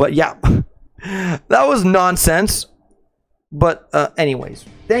 But yeah, that was nonsense. But anyways,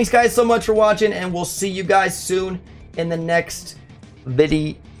 thanks guys so much for watching, and we'll see you guys soon in the next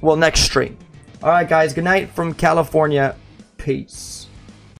video, well, next stream. All right, guys, good night from California. Peace.